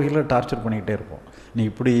ஏதோ ஒரு வகையில் டார்ச்சர் பண்ணிக்கிட்டே இருப்போம். நீ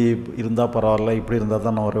இப்படி இருந்தால் பரவாயில்ல, இப்படி இருந்தால்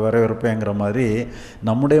தான் நான் ஒரு வரவேற்பேங்கிற மாதிரி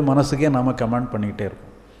நம்முடைய மனசுக்கே நம்ம கமெண்ட் பண்ணிக்கிட்டே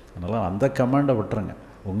இருப்போம். அதனால் அந்த கமெண்டை விட்டுருங்க.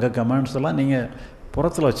 உங்கள் கமெண்ட்ஸ் எல்லாம் நீங்கள்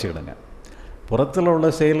புறத்தில் வச்சுக்கிடுங்க. புறத்தில் உள்ள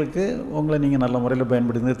செயலுக்கு உங்களை நீங்கள் நல்ல முறையில்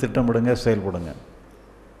பயன்படுத்தி திட்டமிடுங்க, செயல்படுங்க.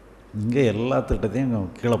 இங்கே எல்லா திட்டத்தையும்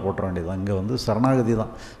கீழே போட்டுற வேண்டியது தான். இங்கே சரணாகதி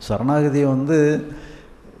தான். சரணாகதியை அது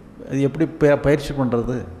எப்படி பயிற்சி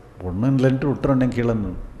பண்ணுறது? ஒன்றும் இல்லைன்ட்டு விட்டுறேன், கீழே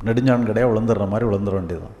நெடுஞ்சான் கிடையாது விழுந்துடுற மாதிரி விழுந்துட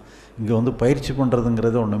வேண்டியது தான். இங்கே பயிற்சி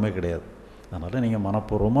பண்ணுறதுங்கிறது ஒன்றுமே கிடையாது. அதனால் நீங்கள்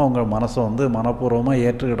மனப்பூர்வமாக உங்கள் மனசை மனப்பூர்வமாக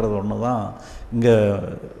ஏற்றுக்கிடுறது ஒன்று தான் இங்கே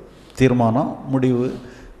தீர்மானம், முடிவு,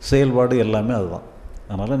 செயல்பாடு எல்லாமே அதுதான்.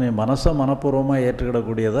 அதனால் நீ மனசை மனப்பூர்வமாக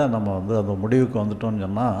ஏற்றுக்கிடக்கூடியதை நம்ம அந்த முடிவுக்கு வந்துட்டோம்னு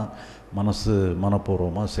சொன்னால் மனசு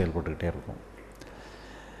மனப்பூர்வமாக செயல்பட்டுக்கிட்டே இருக்கும்.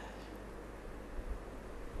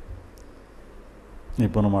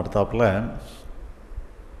 இப்போ நம்ம அடுத்தாப்பில்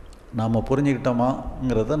நாம்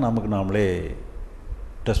புரிஞ்சுக்கிட்டோமாங்கிறத நமக்கு நாமளே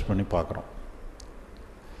டெஸ்ட் பண்ணி பார்க்குறோம்.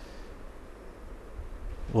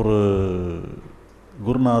 ஒரு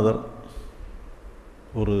குருநாதர்,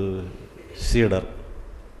 ஒரு சீடர்.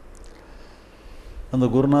 அந்த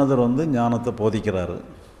குருநாதர் ஞானத்தை போதிக்கிறாரு.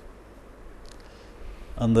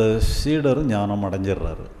 அந்த சீடர் ஞானம்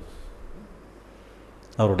அடைஞ்சிடுறாரு.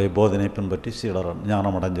 அவருடைய போதனை பின்பற்றி சீடர்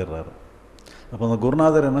ஞானம் அடைஞ்சிடுறாரு. அப்போ அந்த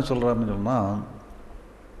குருநாதர் என்ன சொல்கிறாருன்னு சொன்னால்,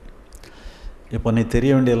 இப்போ நீ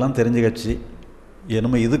தெரிய வேண்டியெல்லாம் தெரிஞ்சுக்கச்சு,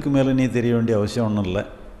 என்னமோ இதுக்கு மேலே நீ தெரிய வேண்டிய அவசியம் ஒன்றும் இல்லை.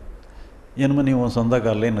 என்னமோ நீ உன் சொந்த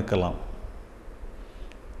காலிலே நிற்கலாம்.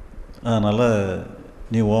 அதனால்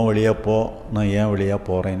நீ உன் வழியாக போ, நான் ஏன் வழியாக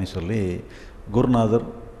போகிறேன்னு சொல்லி குருநாதர்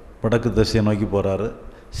வடக்கு திசையை நோக்கி போகிறாரு.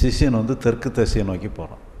 சிஷ்யன் தெற்கு திசையை நோக்கி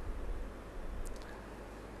போகிறான்.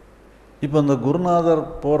 இப்போ அந்த குருநாதர்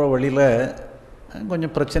போகிற வழியில்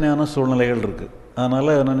கொஞ்சம் பிரச்சனையான சூழ்நிலைகள் இருக்குது. அதனால்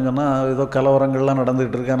என்னென்னு சொன்னால், ஏதோ கலவரங்கள்லாம்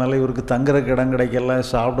நடந்துகிட்டு இருக்கு. அதனால் இவருக்கு தங்குறதுக்கு இடம் கிடைக்கல,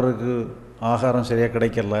 சாப்பிட்றதுக்கு ஆகாரம் சரியாக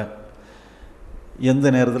கிடைக்கல, எந்த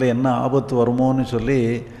நேரத்தில் என்ன ஆபத்து வருமோன்னு சொல்லி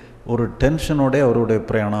ஒரு டென்ஷனோடய அவருடைய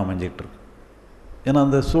பிரயாணம் அமைஞ்சிக்கிட்டு இருக்கு. ஏன்னா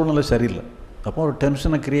அந்த சூழ்நிலை சரியில்லை. அப்போ ஒரு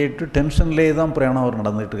டென்ஷனை டென்ஷன்லேயே தான் பிரயாணம் அவர்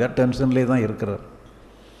நடந்துகிட்டு இருக்கார், டென்ஷன்லேயே தான் இருக்கிறார்.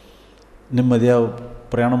 நிம்மதியாக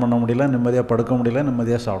பிரயாணம் பண்ண முடியல, நிம்மதியாக படுக்க முடியல,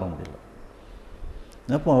 நிம்மதியாக சாப்பிட முடியல.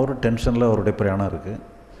 அப்போ அவர் டென்ஷனில் அவருடைய பிரயாணம் இருக்குது.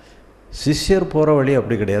 சிஷ்யர் போகிற வழி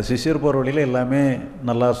அப்படி கிடையாது. சிஷ்யர் போகிற வழியில் எல்லாமே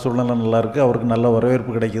நல்லா, சூழ்நிலை நல்லா இருக்குது, அவருக்கு நல்ல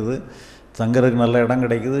வரவேற்பு கிடைக்குது, தங்குறதுக்கு நல்ல இடம்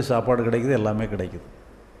கிடைக்குது, சாப்பாடு கிடைக்குது, எல்லாமே கிடைக்குது.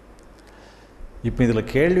 இப்போ இதில்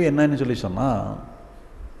கேள்வி என்னன்னு சொல்லி சொன்னால்,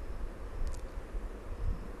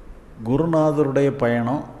 குருநாதருடைய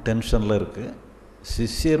பயணம் டென்ஷனில் இருக்குது,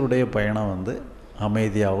 சிஷ்யருடைய பயணம் வந்து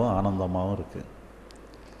அமைதியாகவும் ஆனந்தமாகவும் இருக்குது.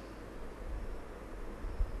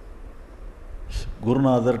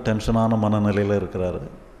 குருநாதர் டென்ஷனான மனநிலையில் இருக்கிறாரு,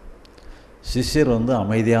 சிஷ்யர் வந்து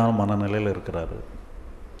அமைதியான மனநிலையில் இருக்கிறாரு.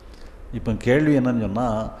 இப்போ கேள்வி என்னன்னு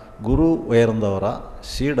சொன்னால், குரு உயர்ந்தவரா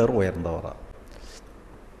சீடர் உயர்ந்தவரா?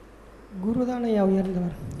 குரு தானே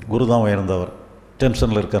உயர்ந்தவர். குரு தான் உயர்ந்தவர்,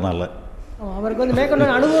 டென்ஷனில் இருக்கிறனால. அவருக்கு வந்து மேற்கொண்டு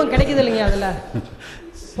அனுபவம் கிடைக்குது இல்லைங்க. அதில்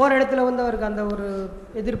போகிற இடத்துல வந்து அவருக்கு அந்த ஒரு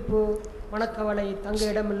எதிர்ப்பு, மனக்கவலை, தங்க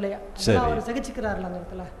இடம் இல்லை, அவர் சகிச்சுக்கிறாருல அந்த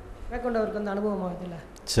இடத்துல, மேற்கொண்டு அவருக்கு அந்த அனுபவம் ஆகுது இல்லை.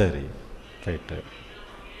 சரி, ரைட்டு.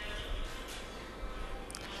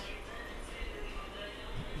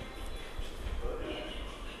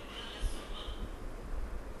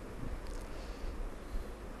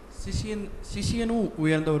 சிஷியனும்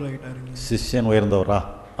உயர்ந்தவர் ஆகிட்டாருங்க. சிஷ்யன் உயர்ந்தவரா?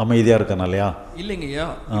 அமைதியாக இருக்கனாலையா? இல்லைங்கய்யா,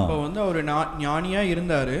 இப்போ வந்து அவர் ஞானியாக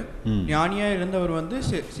இருந்தார். ஞானியாக இருந்தவர் வந்து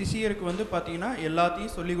சிஷியருக்கு வந்து பார்த்தீங்கன்னா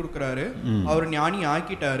எல்லாத்தையும் சொல்லி கொடுக்குறாரு. அவர் ஞானி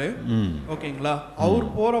ஆக்கிட்டாரு. ஓகேங்களா? அவர்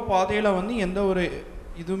போகிற பாதையில் வந்து எந்த ஒரு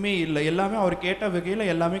இதுவுமே இல்லை, எல்லாமே அவர் கேட்ட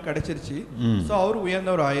வகையில் எல்லாமே கிடைச்சிருச்சு. ஸோ அவர்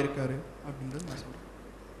உயர்ந்தவர் ஆயிருக்காரு அப்படின்றது நான் சொல்கிறேன்.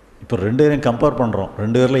 இப்போ ரெண்டு பேரையும் கம்பேர் பண்ணுறோம்,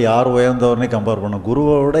 ரெண்டு பேரில் யார் உயர்ந்தவர்னே கம்பேர் பண்ணோம்.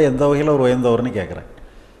 குருவோட எந்த வகையில் அவர் உயர்ந்தவர்னு கேட்குறேன்.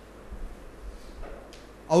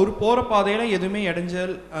 அவர் போகிற பாதையில் எதுவுமே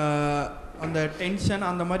இடைஞ்சல், அந்த டென்ஷன்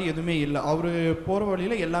அந்த மாதிரி எதுவுமே இல்லை. அவர் போகிற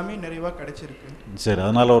வழியில் எல்லாமே நிறைவாக கிடைச்சிருக்கு. சரி,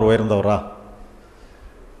 அதனால் அவர் உயர்ந்தவரா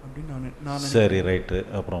அப்படின்னு நான் சரி, ரைட்டு.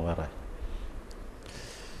 அப்புறம் வேற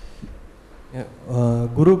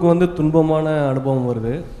குருவுக்கு வந்து துன்பமான அனுபவம்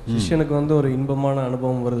வருது, சிஷ்யனுக்கு வந்து ஒரு இன்பமான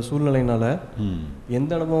அனுபவம் வருது. சூழ்நிலையினால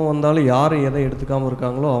எந்த அனுபவம் வந்தாலும் யார் எதை எடுத்துக்காமல்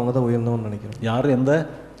இருக்காங்களோ அவங்க தான் உயர்ந்தவன்னு நினைக்கிறேன். யார் எந்த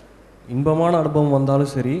இன்பமான அனுபவம்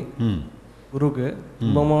வந்தாலும் சரி, குருவுக்கு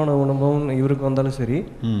இன்பமான அனுபவம் இவருக்கு வந்தாலும் சரி,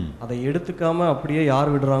 அதை எடுத்துக்காம அப்படியே யார்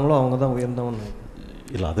விடுறாங்களோ அவங்க தான் உயர்ந்தவன் நினைக்கிறேன்.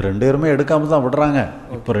 இல்லை, அது ரெண்டு பேருமே எடுக்காமல் தான் விடுறாங்க.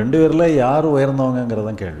 இப்போ ரெண்டு பேரில் யார்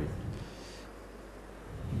உயர்ந்தவங்கிறதான் கேள்வி.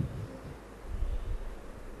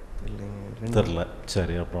 தெரில.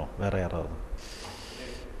 சரி, அப்புறம் வேற யாராவது?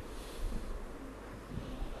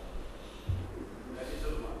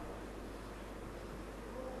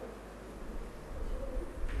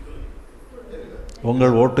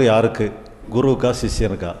 உங்கள் ஓட்டு யாருக்கு, குருவுக்கா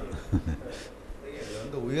சிஷ்யனுக்கா?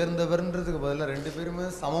 உயர்ந்தவர்ன்றதுக்கு பதிலாக ரெண்டு பேருமே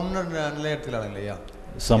சமம்னு நிலையை எடுத்துக்கலாம் இல்லையா?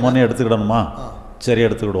 சமன்னு எடுத்துக்கிடணுமா? சரி,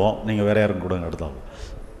 எடுத்துக்கிடுவோம். நீங்கள் வேற யாரும் கொடுங்க எடுத்தாலும்.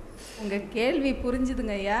 உங்கள் கேள்வி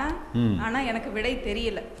புரிஞ்சுதுங்க ஐயா, ஆனால் எனக்கு விடை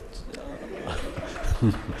தெரியல.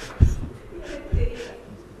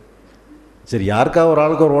 சரி, யாருக்கா ஒரு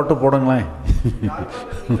ஆளுக்கு ஒரு ஓட்டு போடுங்களேன்.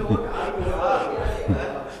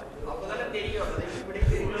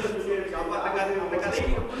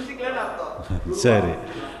 சரி,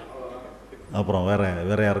 அப்புறம் வேற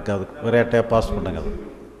வேற யாருக்காவது வேற யார்ட்டையா பாஸ் பண்ணுங்க.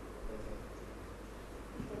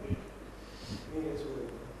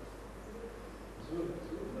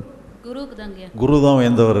 குருவுக்கு தாங்க. குரு தான்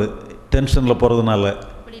எந்தவர் டென்ஷனில் போகிறதுனால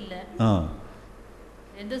அப்படி இல்லை,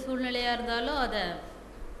 எந்த சூழ்நிலையாக இருந்தாலும் அதை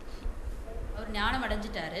அவர் ஞானம்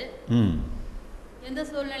அடைஞ்சிட்டாரு. எந்த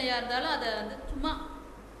சூழ்நிலையாக இருந்தாலும் அதை வந்து சும்மா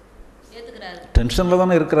ஏற்றுக்கிறாரு. டென்ஷனில்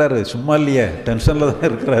தானே இருக்கிறாரு, சும்மா இல்லையே, டென்ஷனில் தானே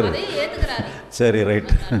இருக்கிறாரு. ஏற்றுக்கிறாரு. சரி,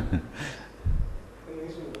 ரைட்.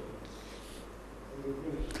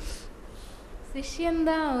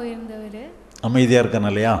 சிஷ்யன்தான் உயர்ந்தவர். அமைதியாக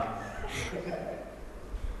இருக்கனாலையா?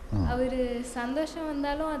 அவர் சந்தோஷம்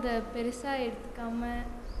வந்தாலும் அதை பெருசாக எடுத்துக்காம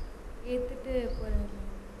ஏற்றுட்டு போகிறார்.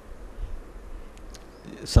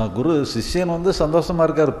 குரு சிஷ்யன் வந்து சந்தோஷமாக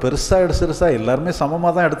இருக்கார், பெருசாக சிறுசாக எல்லாருமே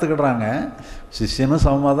சமமாக தான் எடுத்துக்கிடுறாங்க. சிஷ்யனும்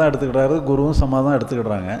சமமாக தான் எடுத்துக்கிட்டாரு, குருவும் சமமாக தான்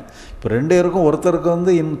எடுத்துக்கிடுறாங்க. இப்போ ரெண்டு பேருக்கும் ஒருத்தருக்கு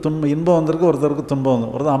வந்து இன்பம் வந்திருக்கு, ஒருத்தருக்கு துன்பம் வந்து,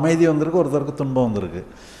 ஒருத்தர் அமைதி வந்திருக்கு, ஒருத்தருக்கு துன்பம் வந்திருக்கு.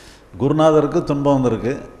 குருநாதருக்கு துன்பம்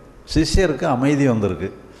வந்திருக்கு, சிஷ்யருக்கு அமைதி வந்திருக்கு.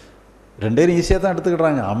 ரெண்டு பேரும் ஈஸியாக தான்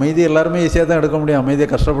எடுத்துக்கிடுறாங்க. அமைதி எல்லாருமே ஈஸியாக தான் எடுக்க முடியும், அமைதியை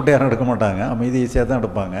கஷ்டப்பட்டு யாரும் எடுக்க மாட்டாங்க, அமைதி ஈஸியாக தான்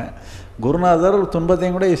எடுப்பாங்க. குருநாதர்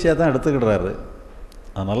துன்பத்தையும் கூட ஈஸியாக தான் எடுத்துக்கிடுறாரு.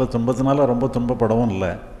 அதனால் துன்பத்தினால ரொம்ப துன்பப்படவும்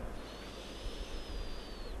இல்லை.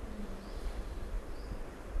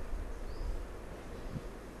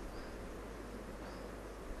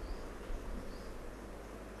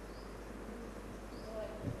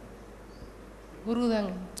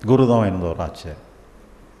 குரு தான் இருந்தவர் ஆச்சு.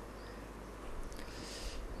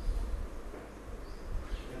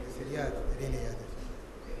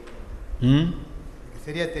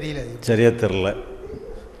 சரியா தெரியல.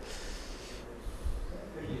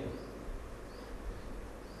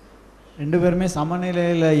 ரெண்டு பேருமே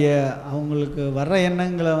சமநிலையில் அவங்களுக்கு வர்ற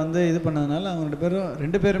எண்ணங்களை வந்து இது பண்ணதுனால அவங்க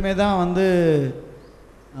ரெண்டு பேருமே தான் வந்து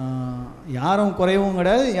யாரும் குறைவும்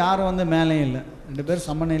கிடையாது, யாரும் வந்து மேலேயும் இல்லை. ரெண்டு பேரும்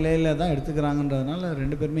சமநிலையில் தான் எடுத்துக்கிறாங்கன்றதுனால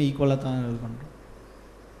ரெண்டு பேருமே ஈக்குவலாக தான் இது பண்ணுறோம்.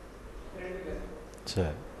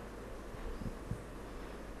 சரி,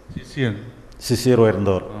 சிஷியர்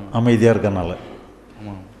உயர்ந்தவர், அமைதியாக இருக்கனால.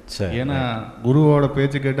 ஆமாம். சரி. ஏன்னா குருவோட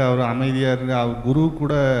பேச்சு கேட்டு அவர் அமைதியாக இருக்கு. அவர் குரு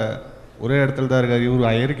கூட ஒரே இடத்துல தான் இருக்கார்.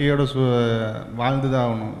 இவர் இயற்கையோட வாழ்ந்து தான்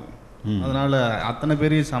ஆகணும். அதனால் அத்தனை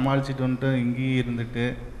பேரையும் சமாளிச்சுட்டு வந்துட்டு இங்கேயும் இருந்துட்டு.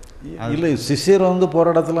 இல்லை, சிஷியர் வந்து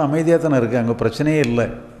போகிற இடத்துல அமைதியாக தானே இருக்குது, அங்கே பிரச்சனையே இல்லை.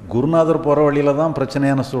 குருநாதர் போகிற வழியில் தான்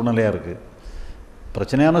பிரச்சனையான சூழ்நிலையாக இருக்குது.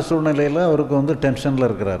 பிரச்சனையான சூழ்நிலையில் அவருக்கு வந்து டென்ஷனில்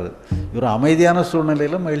இருக்கிறாரு. இவர் அமைதியான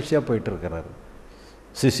சூழ்நிலையில் மகிழ்ச்சியாக போயிட்டு இருக்கிறாரு.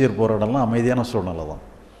 சிஷியர் போகிற இடம்லாம் அமைதியான சூழ்நிலை தான்.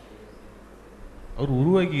 அவர்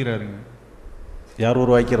உருவாக்கிறாருங்க. யார்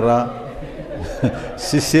உருவாக்கிறா?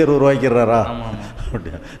 சிஷியர் உருவாக்கிறாரா? ஆமாம்.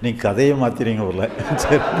 அப்படியா? நீங்கள் கதையை மாற்றிறீங்க போல.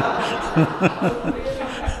 சரி.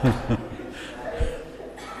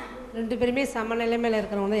 ரெண்டு பேருமே சமநிலைமையில்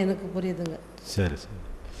இருக்கிறவங்க தான் எனக்கு புரியுதுங்க. சரி சரி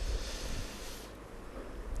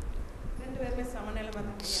ரெண்டு பேருமே சமநிலைமை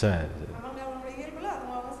தான். சரி. அவங்க இயல்புல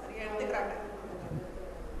அவங்க சரியாக எடுத்துக்கிறாங்க.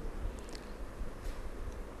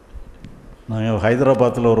 நாங்கள்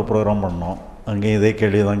ஹைதராபாத்தில் ஒரு ப்ரோக்ராம் பண்ணோம். அங்கேயும் இதே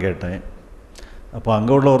கேள்வி தான் கேட்டேன். அப்போ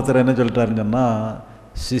அங்கே உள்ள ஒருத்தர் என்ன சொல்லிட்டாருன்னு சொன்னால்,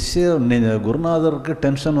 சிஷ்யர் நீங்கள் குருநாதருக்கு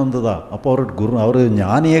டென்ஷன் வந்துதா, அப்போ அவர்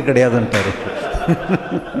ஞானியே கிடையாதுன்ட்டார்.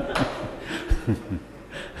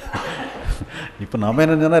 இப்போ நம்ம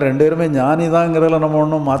என்ன சொன்னால், ரெண்டு பேருமே ஞானி தாங்கிறதுல நம்ம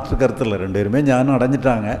ஒன்றும் மாற்று கருத்து இல்லை. ரெண்டு பேருமே ஞானம்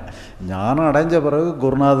அடைஞ்சிட்டாங்க. ஞானம் அடைஞ்ச பிறகு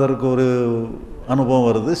குருநாதருக்கு ஒரு அனுபவம்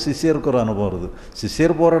வருது, சிஷ்யருக்கு ஒரு அனுபவம் வருது.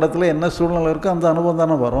 சிஷ்யர் போகிற இடத்துல என்ன சூழ்நிலை இருக்கோ அந்த அனுபவம்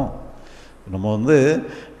தானே வரும். நம்ம வந்து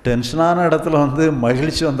டென்ஷனான இடத்துல வந்து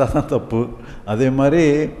மகிழ்ச்சி வந்தால் தான் தப்பு, அதே மாதிரி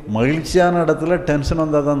மகிழ்ச்சியான இடத்துல டென்ஷன்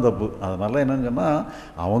வந்தால் தான் தப்பு. அதனால் என்னன்னு சொன்னால்,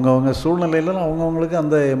 அவங்கவுங்க சூழ்நிலையில் அவங்கவுங்களுக்கு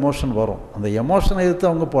அந்த எமோஷன் வரும். அந்த எமோஷனை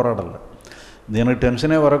எதிர்த்து அவங்க போராடலை. எனக்கு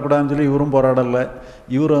டென்ஷனே வரக்கூடாதுன்னு சொல்லி இவரும் போராடலை.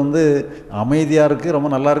 இவர் வந்து அமைதியாக இருக்குது, ரொம்ப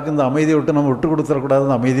நல்லா இருக்குது, இந்த அமைதியை விட்டு நம்ம விட்டு கொடுத்துடக்கூடாது,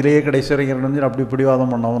 அந்த அமைதியிலேயே கடைசி வரைக்கும் சொல்லி அப்படி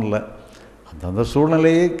பிடிவாதம் பண்ணவும் இல்லை. அந்தந்த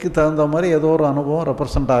சூழ்நிலைக்கு தகுந்த மாதிரி ஏதோ ஒரு அனுபவம்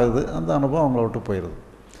ரெப்ரசன்ட் ஆகுது, அந்த அனுபவம் அவங்கள விட்டு போயிடுது.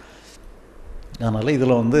 அதனால்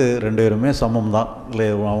இதில் வந்து ரெண்டு பேருமே சமம் தான். இல்லை,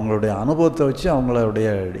 அவங்களுடைய அனுபவத்தை வச்சு அவங்களுடைய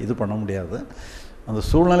இது பண்ண முடியாது. அந்த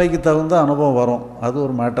சூழ்நிலைக்கு தகுந்த அனுபவம் வரும், அது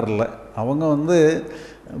ஒரு மேட்டர் இல்லை. அவங்க வந்து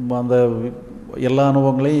அந்த எல்லா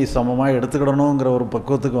அனுபவங்களையும் சமமாக எடுத்துக்கிடணுங்கிற ஒரு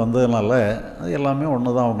பக்குவத்துக்கு வந்ததுனால அது எல்லாமே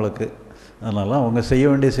ஒன்று தான் அவங்களுக்கு. அதனால் அவங்க செய்ய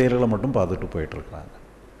வேண்டிய செயல்களை மட்டும் பார்த்துட்டு போயிட்டுருக்குறாங்க.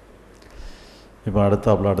 இப்போ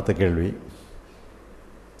அடுத்த கேள்வி.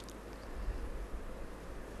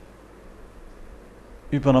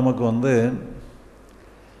 இப்போ நமக்கு வந்து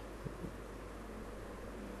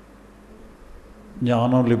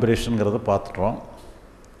ஞானம் லிபரேஷனுங்கிறத பார்த்துட்டோம்.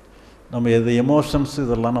 நம்ம எது எமோஷன்ஸ்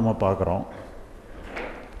இதெல்லாம் நம்ம பார்க்குறோம்.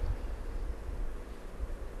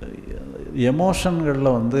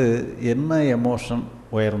 எமோஷன்களில் வந்து என்ன எமோஷன்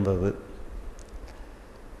உயர்ந்தது,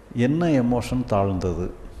 என்ன எமோஷன் தாழ்ந்தது,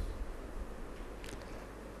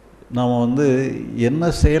 நாம் வந்து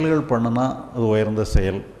என்ன செயல்கள் பண்ணினா அது உயர்ந்த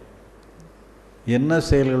செயல், என்ன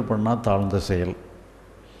செயல்கள் பண்ணால் தாழ்ந்த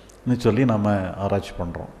செயல்னு சொல்லி நம்ம ஆராய்ச்சி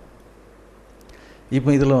பண்ணுறோம். இப்போ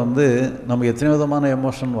இதில் வந்து நம்ம எத்தனை விதமான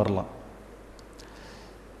எமோஷன் வரலாம்.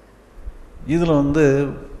 இதில் வந்து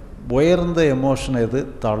உயர்ந்த எமோஷன் எது,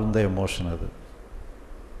 தாழ்ந்த எமோஷன் எது,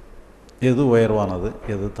 எது உயர்வானது,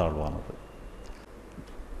 எது தாழ்வானது?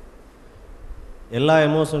 எல்லா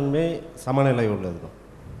எமோஷனுமே சமநிலை உள்ளது தான்.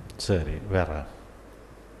 சரி, வேற?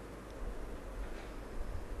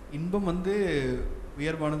 இன்பம் வந்து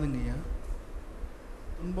உயர்வானதுங்கய்யா,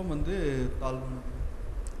 துன்பம் வந்து தாழ்வானது.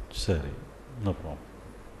 சரி, அப்புறம்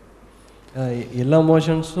எல்லா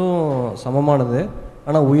எமோஷன்ஸும் சமமானது.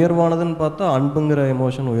 ஆனால் உயர்வானதுன்னு பார்த்தா அன்புங்கிற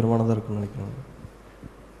எமோஷன் உயர்வானதாக இருக்குன்னு நினைக்கிறேன்.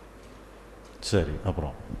 சரி,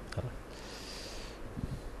 அப்புறம்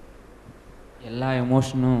எல்லா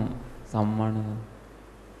எமோஷனும் சமமானது.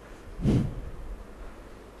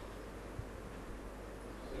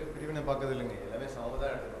 பிரிவினை பார்க்கறது இல்லைங்க, எல்லாமே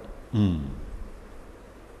சமமாக எடுத்துக்கணும்.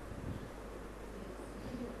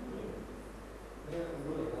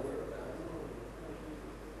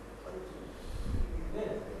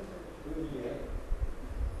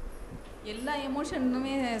 எல்லா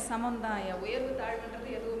எமோஷனுமே சமம் தான். உயர்வு தாழ்வுன்றது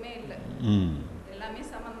எதுவுமே இல்லை, எல்லாமே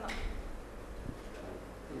சமம் தான்.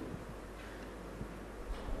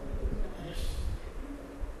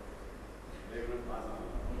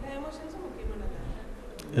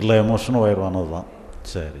 எல்லா எமோஷனும் உயர்வானது தான்.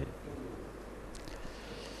 சரி,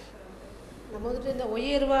 நம்ம வந்துட்டு இந்த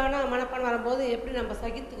உயர்வான மனப்பான்மை வரும்போது எப்படி நம்ம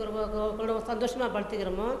சகித்துக்கிறோமோ, சந்தோஷமாக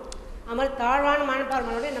படுத்திக்கிறோமோ, அது மாதிரி தாழ்வான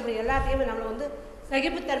மனப்பான்மையோட நம்ம எல்லாத்தையுமே நம்மளை வந்து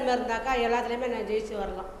சகிப்புத்தன்மை இருந்தாக்கா எல்லாத்துலேயுமே நான் ஜெயிச்சு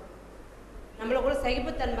வரலாம். நம்மளை கூட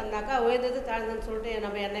சகிப்புத்தன்மை இருந்தாக்கா உயர்ந்தது தாழ்ந்ததுன்னு சொல்லிட்டு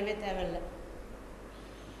நம்ம எண்ணமே தேவையில்லை.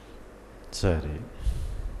 சரி,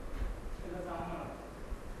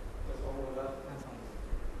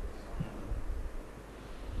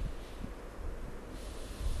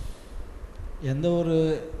 எந்த ஒரு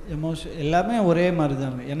எமோஷன் எல்லாமே ஒரே மாதிரி தான்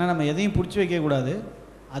இருக்குது. ஏன்னா நம்ம எதையும் பிடிச்சி வைக்கக்கூடாது,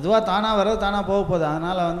 அதுவாக தானாக வர தானாக போக போகுது.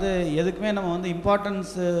 அதனால் வந்து எதுக்குமே நம்ம வந்து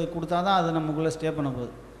இம்பார்ட்டன்ஸ் கொடுத்தா தான் அது நமக்குள்ளே ஸ்டே பண்ண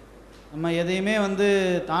போகுது. நம்ம எதையுமே வந்து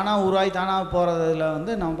தானாக உருவாகி தானாக போகிறதுல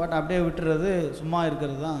வந்து நம்ம பாட்டு அப்படியே விட்டுறது, சும்மா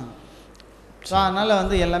இருக்கிறது தான். ஸோ அதனால்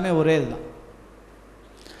வந்து எல்லாமே ஒரே இதுதான்.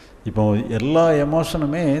 இப்போ எல்லா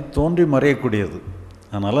எமோஷனுமே தோன்றி மறையக்கூடியது.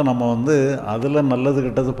 அதனால் நம்ம வந்து அதில் நல்லது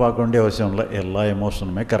கெட்டது பார்க்க வேண்டிய அவசியம் இல்லை. எல்லா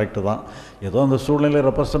எமோஷனுமே கரெக்டு தான். ஏதோ அந்த சூழ்நிலையை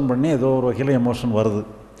ரெப்ரசன்ட் பண்ணி ஏதோ ஒரு வகையில் எமோஷன் வருது.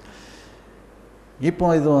 இப்போ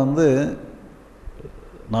இது வந்து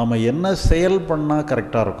நாம் என்ன செயல் பண்ணால்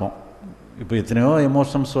கரெக்டாக இருக்கும். இப்போ எத்தனையோ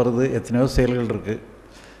எமோஷன்ஸ் வருது, எத்தனையோ செயல்கள் இருக்குது.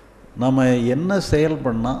 நம்ம என்ன செயல்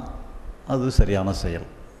பண்ணால் அது சரியான செயல்?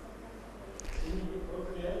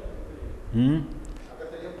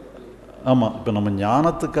 ஆமாம். இப்போ நம்ம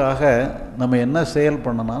ஞானத்துக்காக நம்ம என்ன செயல்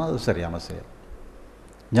பண்ணனாலும் அது சரியான செயல்.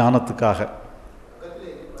 ஞானத்துக்காக.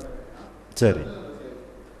 சரி,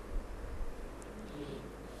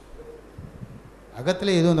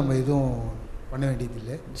 அகத்தில் எதுவும் நம்ம எதுவும் பண்ண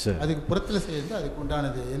வேண்டியதில்லை. சரி. அதுக்கு புறத்தில் செய்யறது அதுக்கு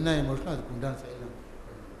உண்டானது என்ன எமோஷனோ அதுக்கு உண்டான செயல்.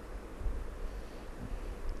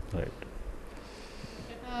 ரைட்.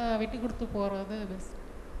 விட்டு கொடுத்து போகிறது பெஸ்ட்.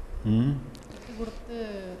 விட்டு கொடுத்து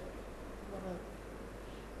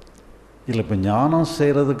இல்லை, இப்போ ஞானம்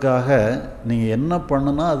செய்கிறதுக்காக நீங்கள் என்ன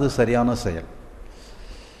பண்ணுனா அது சரியான செயல்.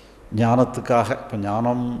 ஞானத்துக்காக, இப்போ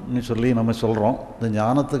ஞானம்னு சொல்லி நம்ம சொல்கிறோம், இந்த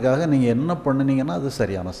ஞானத்துக்காக நீங்கள் என்ன பண்ணினீங்கன்னா அது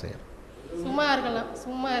சரியான செயல். சும்மா இருக்கலாம்,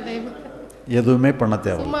 சும்மா எதுவுமே பண்ண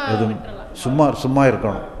தேவை, எதுவும் சும்மா சும்மா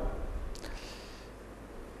இருக்கணும்.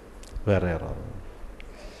 வேற யாராவது?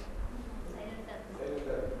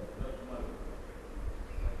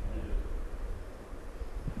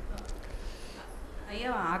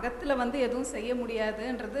 ஐயா, அகத்தில் வந்து எதுவும் செய்ய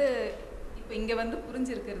முடியாதுன்றது இப்போ இங்கே வந்து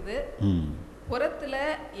புரிஞ்சிருக்கிறது. புறத்தில்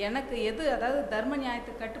எனக்கு எது, அதாவது தர்ம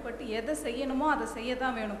நியாயத்துக்கு கட்டுப்பட்டு எதை செய்யணுமோ அதை செய்ய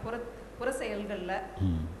தான் வேணும். புற செயல்களில்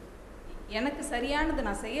எனக்கு சரியானது,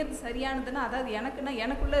 நான் செய்யறது சரியானதுன்னா, அதாவது எனக்குன்னா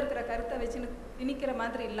எனக்குள்ளே இருக்கிற கருத்தை வச்சுன்னு திணிக்கிற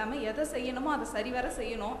மாதிரி இல்லாமல் எதை செய்யணுமோ அதை சரிவர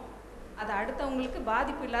செய்யணும். அதை அடுத்தவங்களுக்கு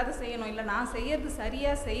பாதிப்பு இல்லாத செய்யணும். இல்லை நான் செய்யறது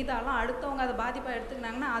சரியாக செய்தாலும் அடுத்தவங்க அதை பாதிப்பாக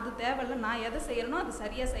எடுத்துக்கினாங்கன்னா அது தேவையில்லை. நான் எதை செய்யணுமோ அது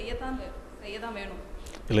சரியாக செய்ய தான் வேணும்.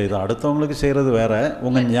 இல்லை, இது அடுத்தவங்களுக்கு செய்கிறது வேற.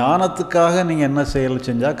 உங்கள் ஞானத்துக்காக நீங்கள் என்ன செயல்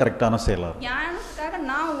செஞ்சால் கரெக்டான செயலாக? ஞானத்துக்காக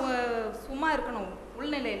நான் சும்மா இருக்கணும்.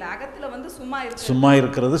 உள்நிலையில் அகத்தில் வந்து சும்மா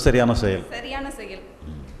இருக்கிறது சரியான செயல். சரியான செயல்.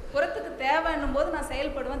 புறத்துக்கு தேவைன்னும் போது நான்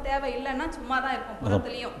செயல்படுவேன், தேவை இல்லைன்னா சும்மா தான் இருக்கும்.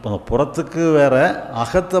 புறத்துலையும் இப்போ புறத்துக்கு வேற,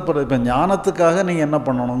 அகத்தை இப்போ ஞானத்துக்காக நீங்கள் என்ன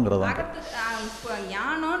பண்ணணுங்கிறதா? இப்போ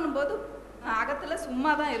ஞானம்னும் போது அகத்தில்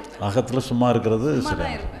சும்மா தான் இருக்கும். அகத்தில் சும்மா இருக்கிறது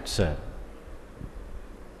சரி. சரி.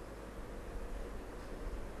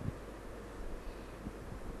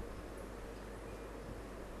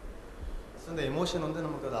 இந்த எமோஷன் வந்து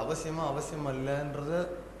நமக்கு அது அவசியம் இல்லைன்றத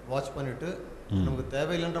வாட்ச் பண்ணிவிட்டு நமக்கு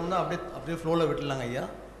தேவையில்லைன்றோம்னா அப்படியே ஃப்ளோவில் விட்டுலாங்க ஐயா.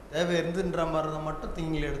 தேவை இருந்துன்ற மாதிரி இருந்தால் மட்டும்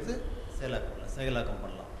திங்கில் எடுத்து செயலாக்கம்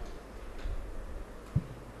பண்ணலாம்.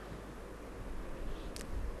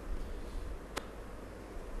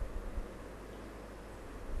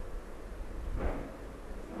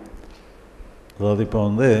 அதாவது இப்போ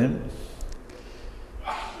வந்து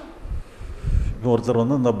ஒருத்தர்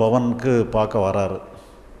வந்து இந்த பவனுக்கு பார்க்க வராரு.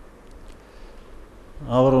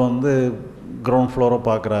 அவர் வந்து கிரவுண்ட் ஃப்ளோரை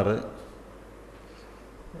பார்க்குறாரு.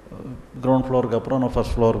 கிரவுண்ட் ஃப்ளோருக்கு அப்புறம் நான்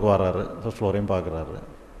ஃபஸ்ட் ஃப்ளோருக்கு வராரு. ஃபஸ்ட் ஃப்ளோரையும் பார்க்குறாரு.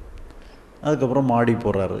 அதுக்கப்புறம் மாடி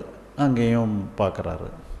போகிறாரு, அங்கேயும் பார்க்குறாரு.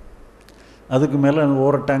 அதுக்கு மேலே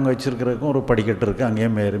ஓவர் டேங்க் வச்சுருக்கிறதுக்கும் ஒரு படிக்கட்டு இருக்குது,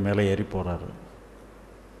 அங்கேயும் மேலே ஏறி போகிறாரு.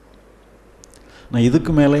 நான்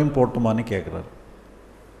இதுக்கு மேலேயும் போட்டுமான்னு கேட்குறாரு.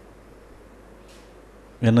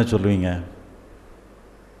 என்ன சொல்லுவீங்க?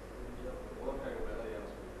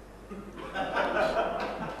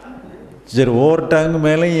 சரி, ஓவர் டேங்க்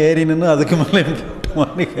மேலே ஏறி நின்று அதுக்கு மேலே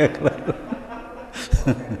போட்டுமான்னு கேட்குறாரு.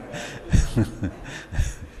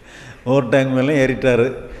 ஓவர் டேங்க் மேலே ஏறிட்டாரு,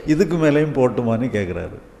 இதுக்கு மேலேயும் போட்டுமான்னு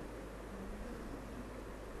கேட்குறாரு.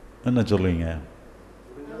 என்ன சொல்லுவீங்க?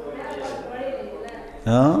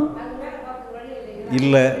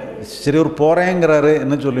 இல்லை, சரி, ஒரு போகிறேங்கிறாரு,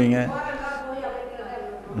 என்ன சொல்லுவீங்க?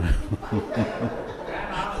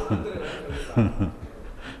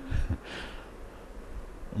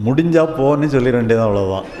 முடிஞ்சா போன்னு சொல்லிட வேண்டியதான்,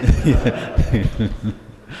 அவ்வளோதான்.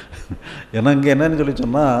 ஏன்னா இங்கே என்னன்னு சொல்லி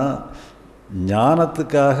சொன்னால்,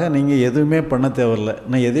 ஞானத்துக்காக நீங்கள் எதுவுமே பண்ண தேவையில்லை.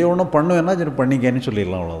 நான் எதையோ ஒன்று பண்ணுவேன்னா சரி பண்ணிக்கேன்னு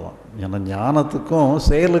சொல்லிடலாம், அவ்வளோதான். ஏன்னா ஞானத்துக்கும்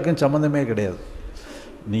செயலுக்கும் சம்மந்தமே கிடையாது.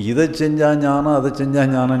 நீ இதை செஞ்சால் ஞானம், அதை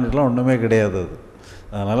செஞ்சால் ஞானம்லாம் ஒன்றுமே கிடையாது. அது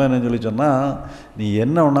அதனால் என்ன சொல்லி சொன்னால், நீ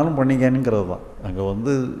என்ன வேணாலும் பண்ணிக்கேனுங்கிறது தான். அங்கே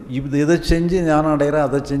வந்து இதை செஞ்சு ஞானம் அடைகிறேன்,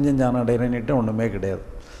 அதை செஞ்சு ஞானம் அடைகிறேன்னுட்டு ஒன்றுமே கிடையாது.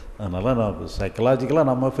 அதனால் நான் சைக்கலாஜிக்கலாக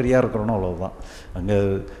நம்ம ஃப்ரீயாக இருக்கிறோன்னு அவ்வளோதான். அங்கே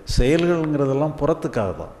செயல்கள்ங்கிறதெல்லாம்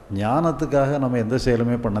புறத்துக்காக தான், ஞானத்துக்காக நம்ம எந்த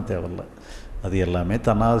செயலுமே பண்ண தேவையில்லை. அது எல்லாமே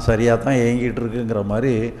தன்னால் சரியாக தான் இயங்கிட்டு இருக்குங்கிற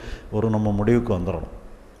மாதிரி ஒரு நம்ம முடிவுக்கு வந்துடணும்.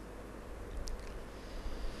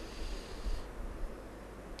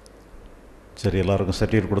 சரி, எல்லாருக்கும்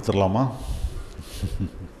சர்டிஃபிகேட் கொடுத்துடலாமா?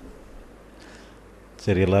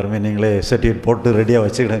 சரி, எல்லாருமே நீங்களே சர்டிஃபிகேட் போட்டு ரெடியாக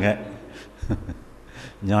வச்சுக்கிடுங்க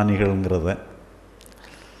ஞானிகள்ங்கிறத.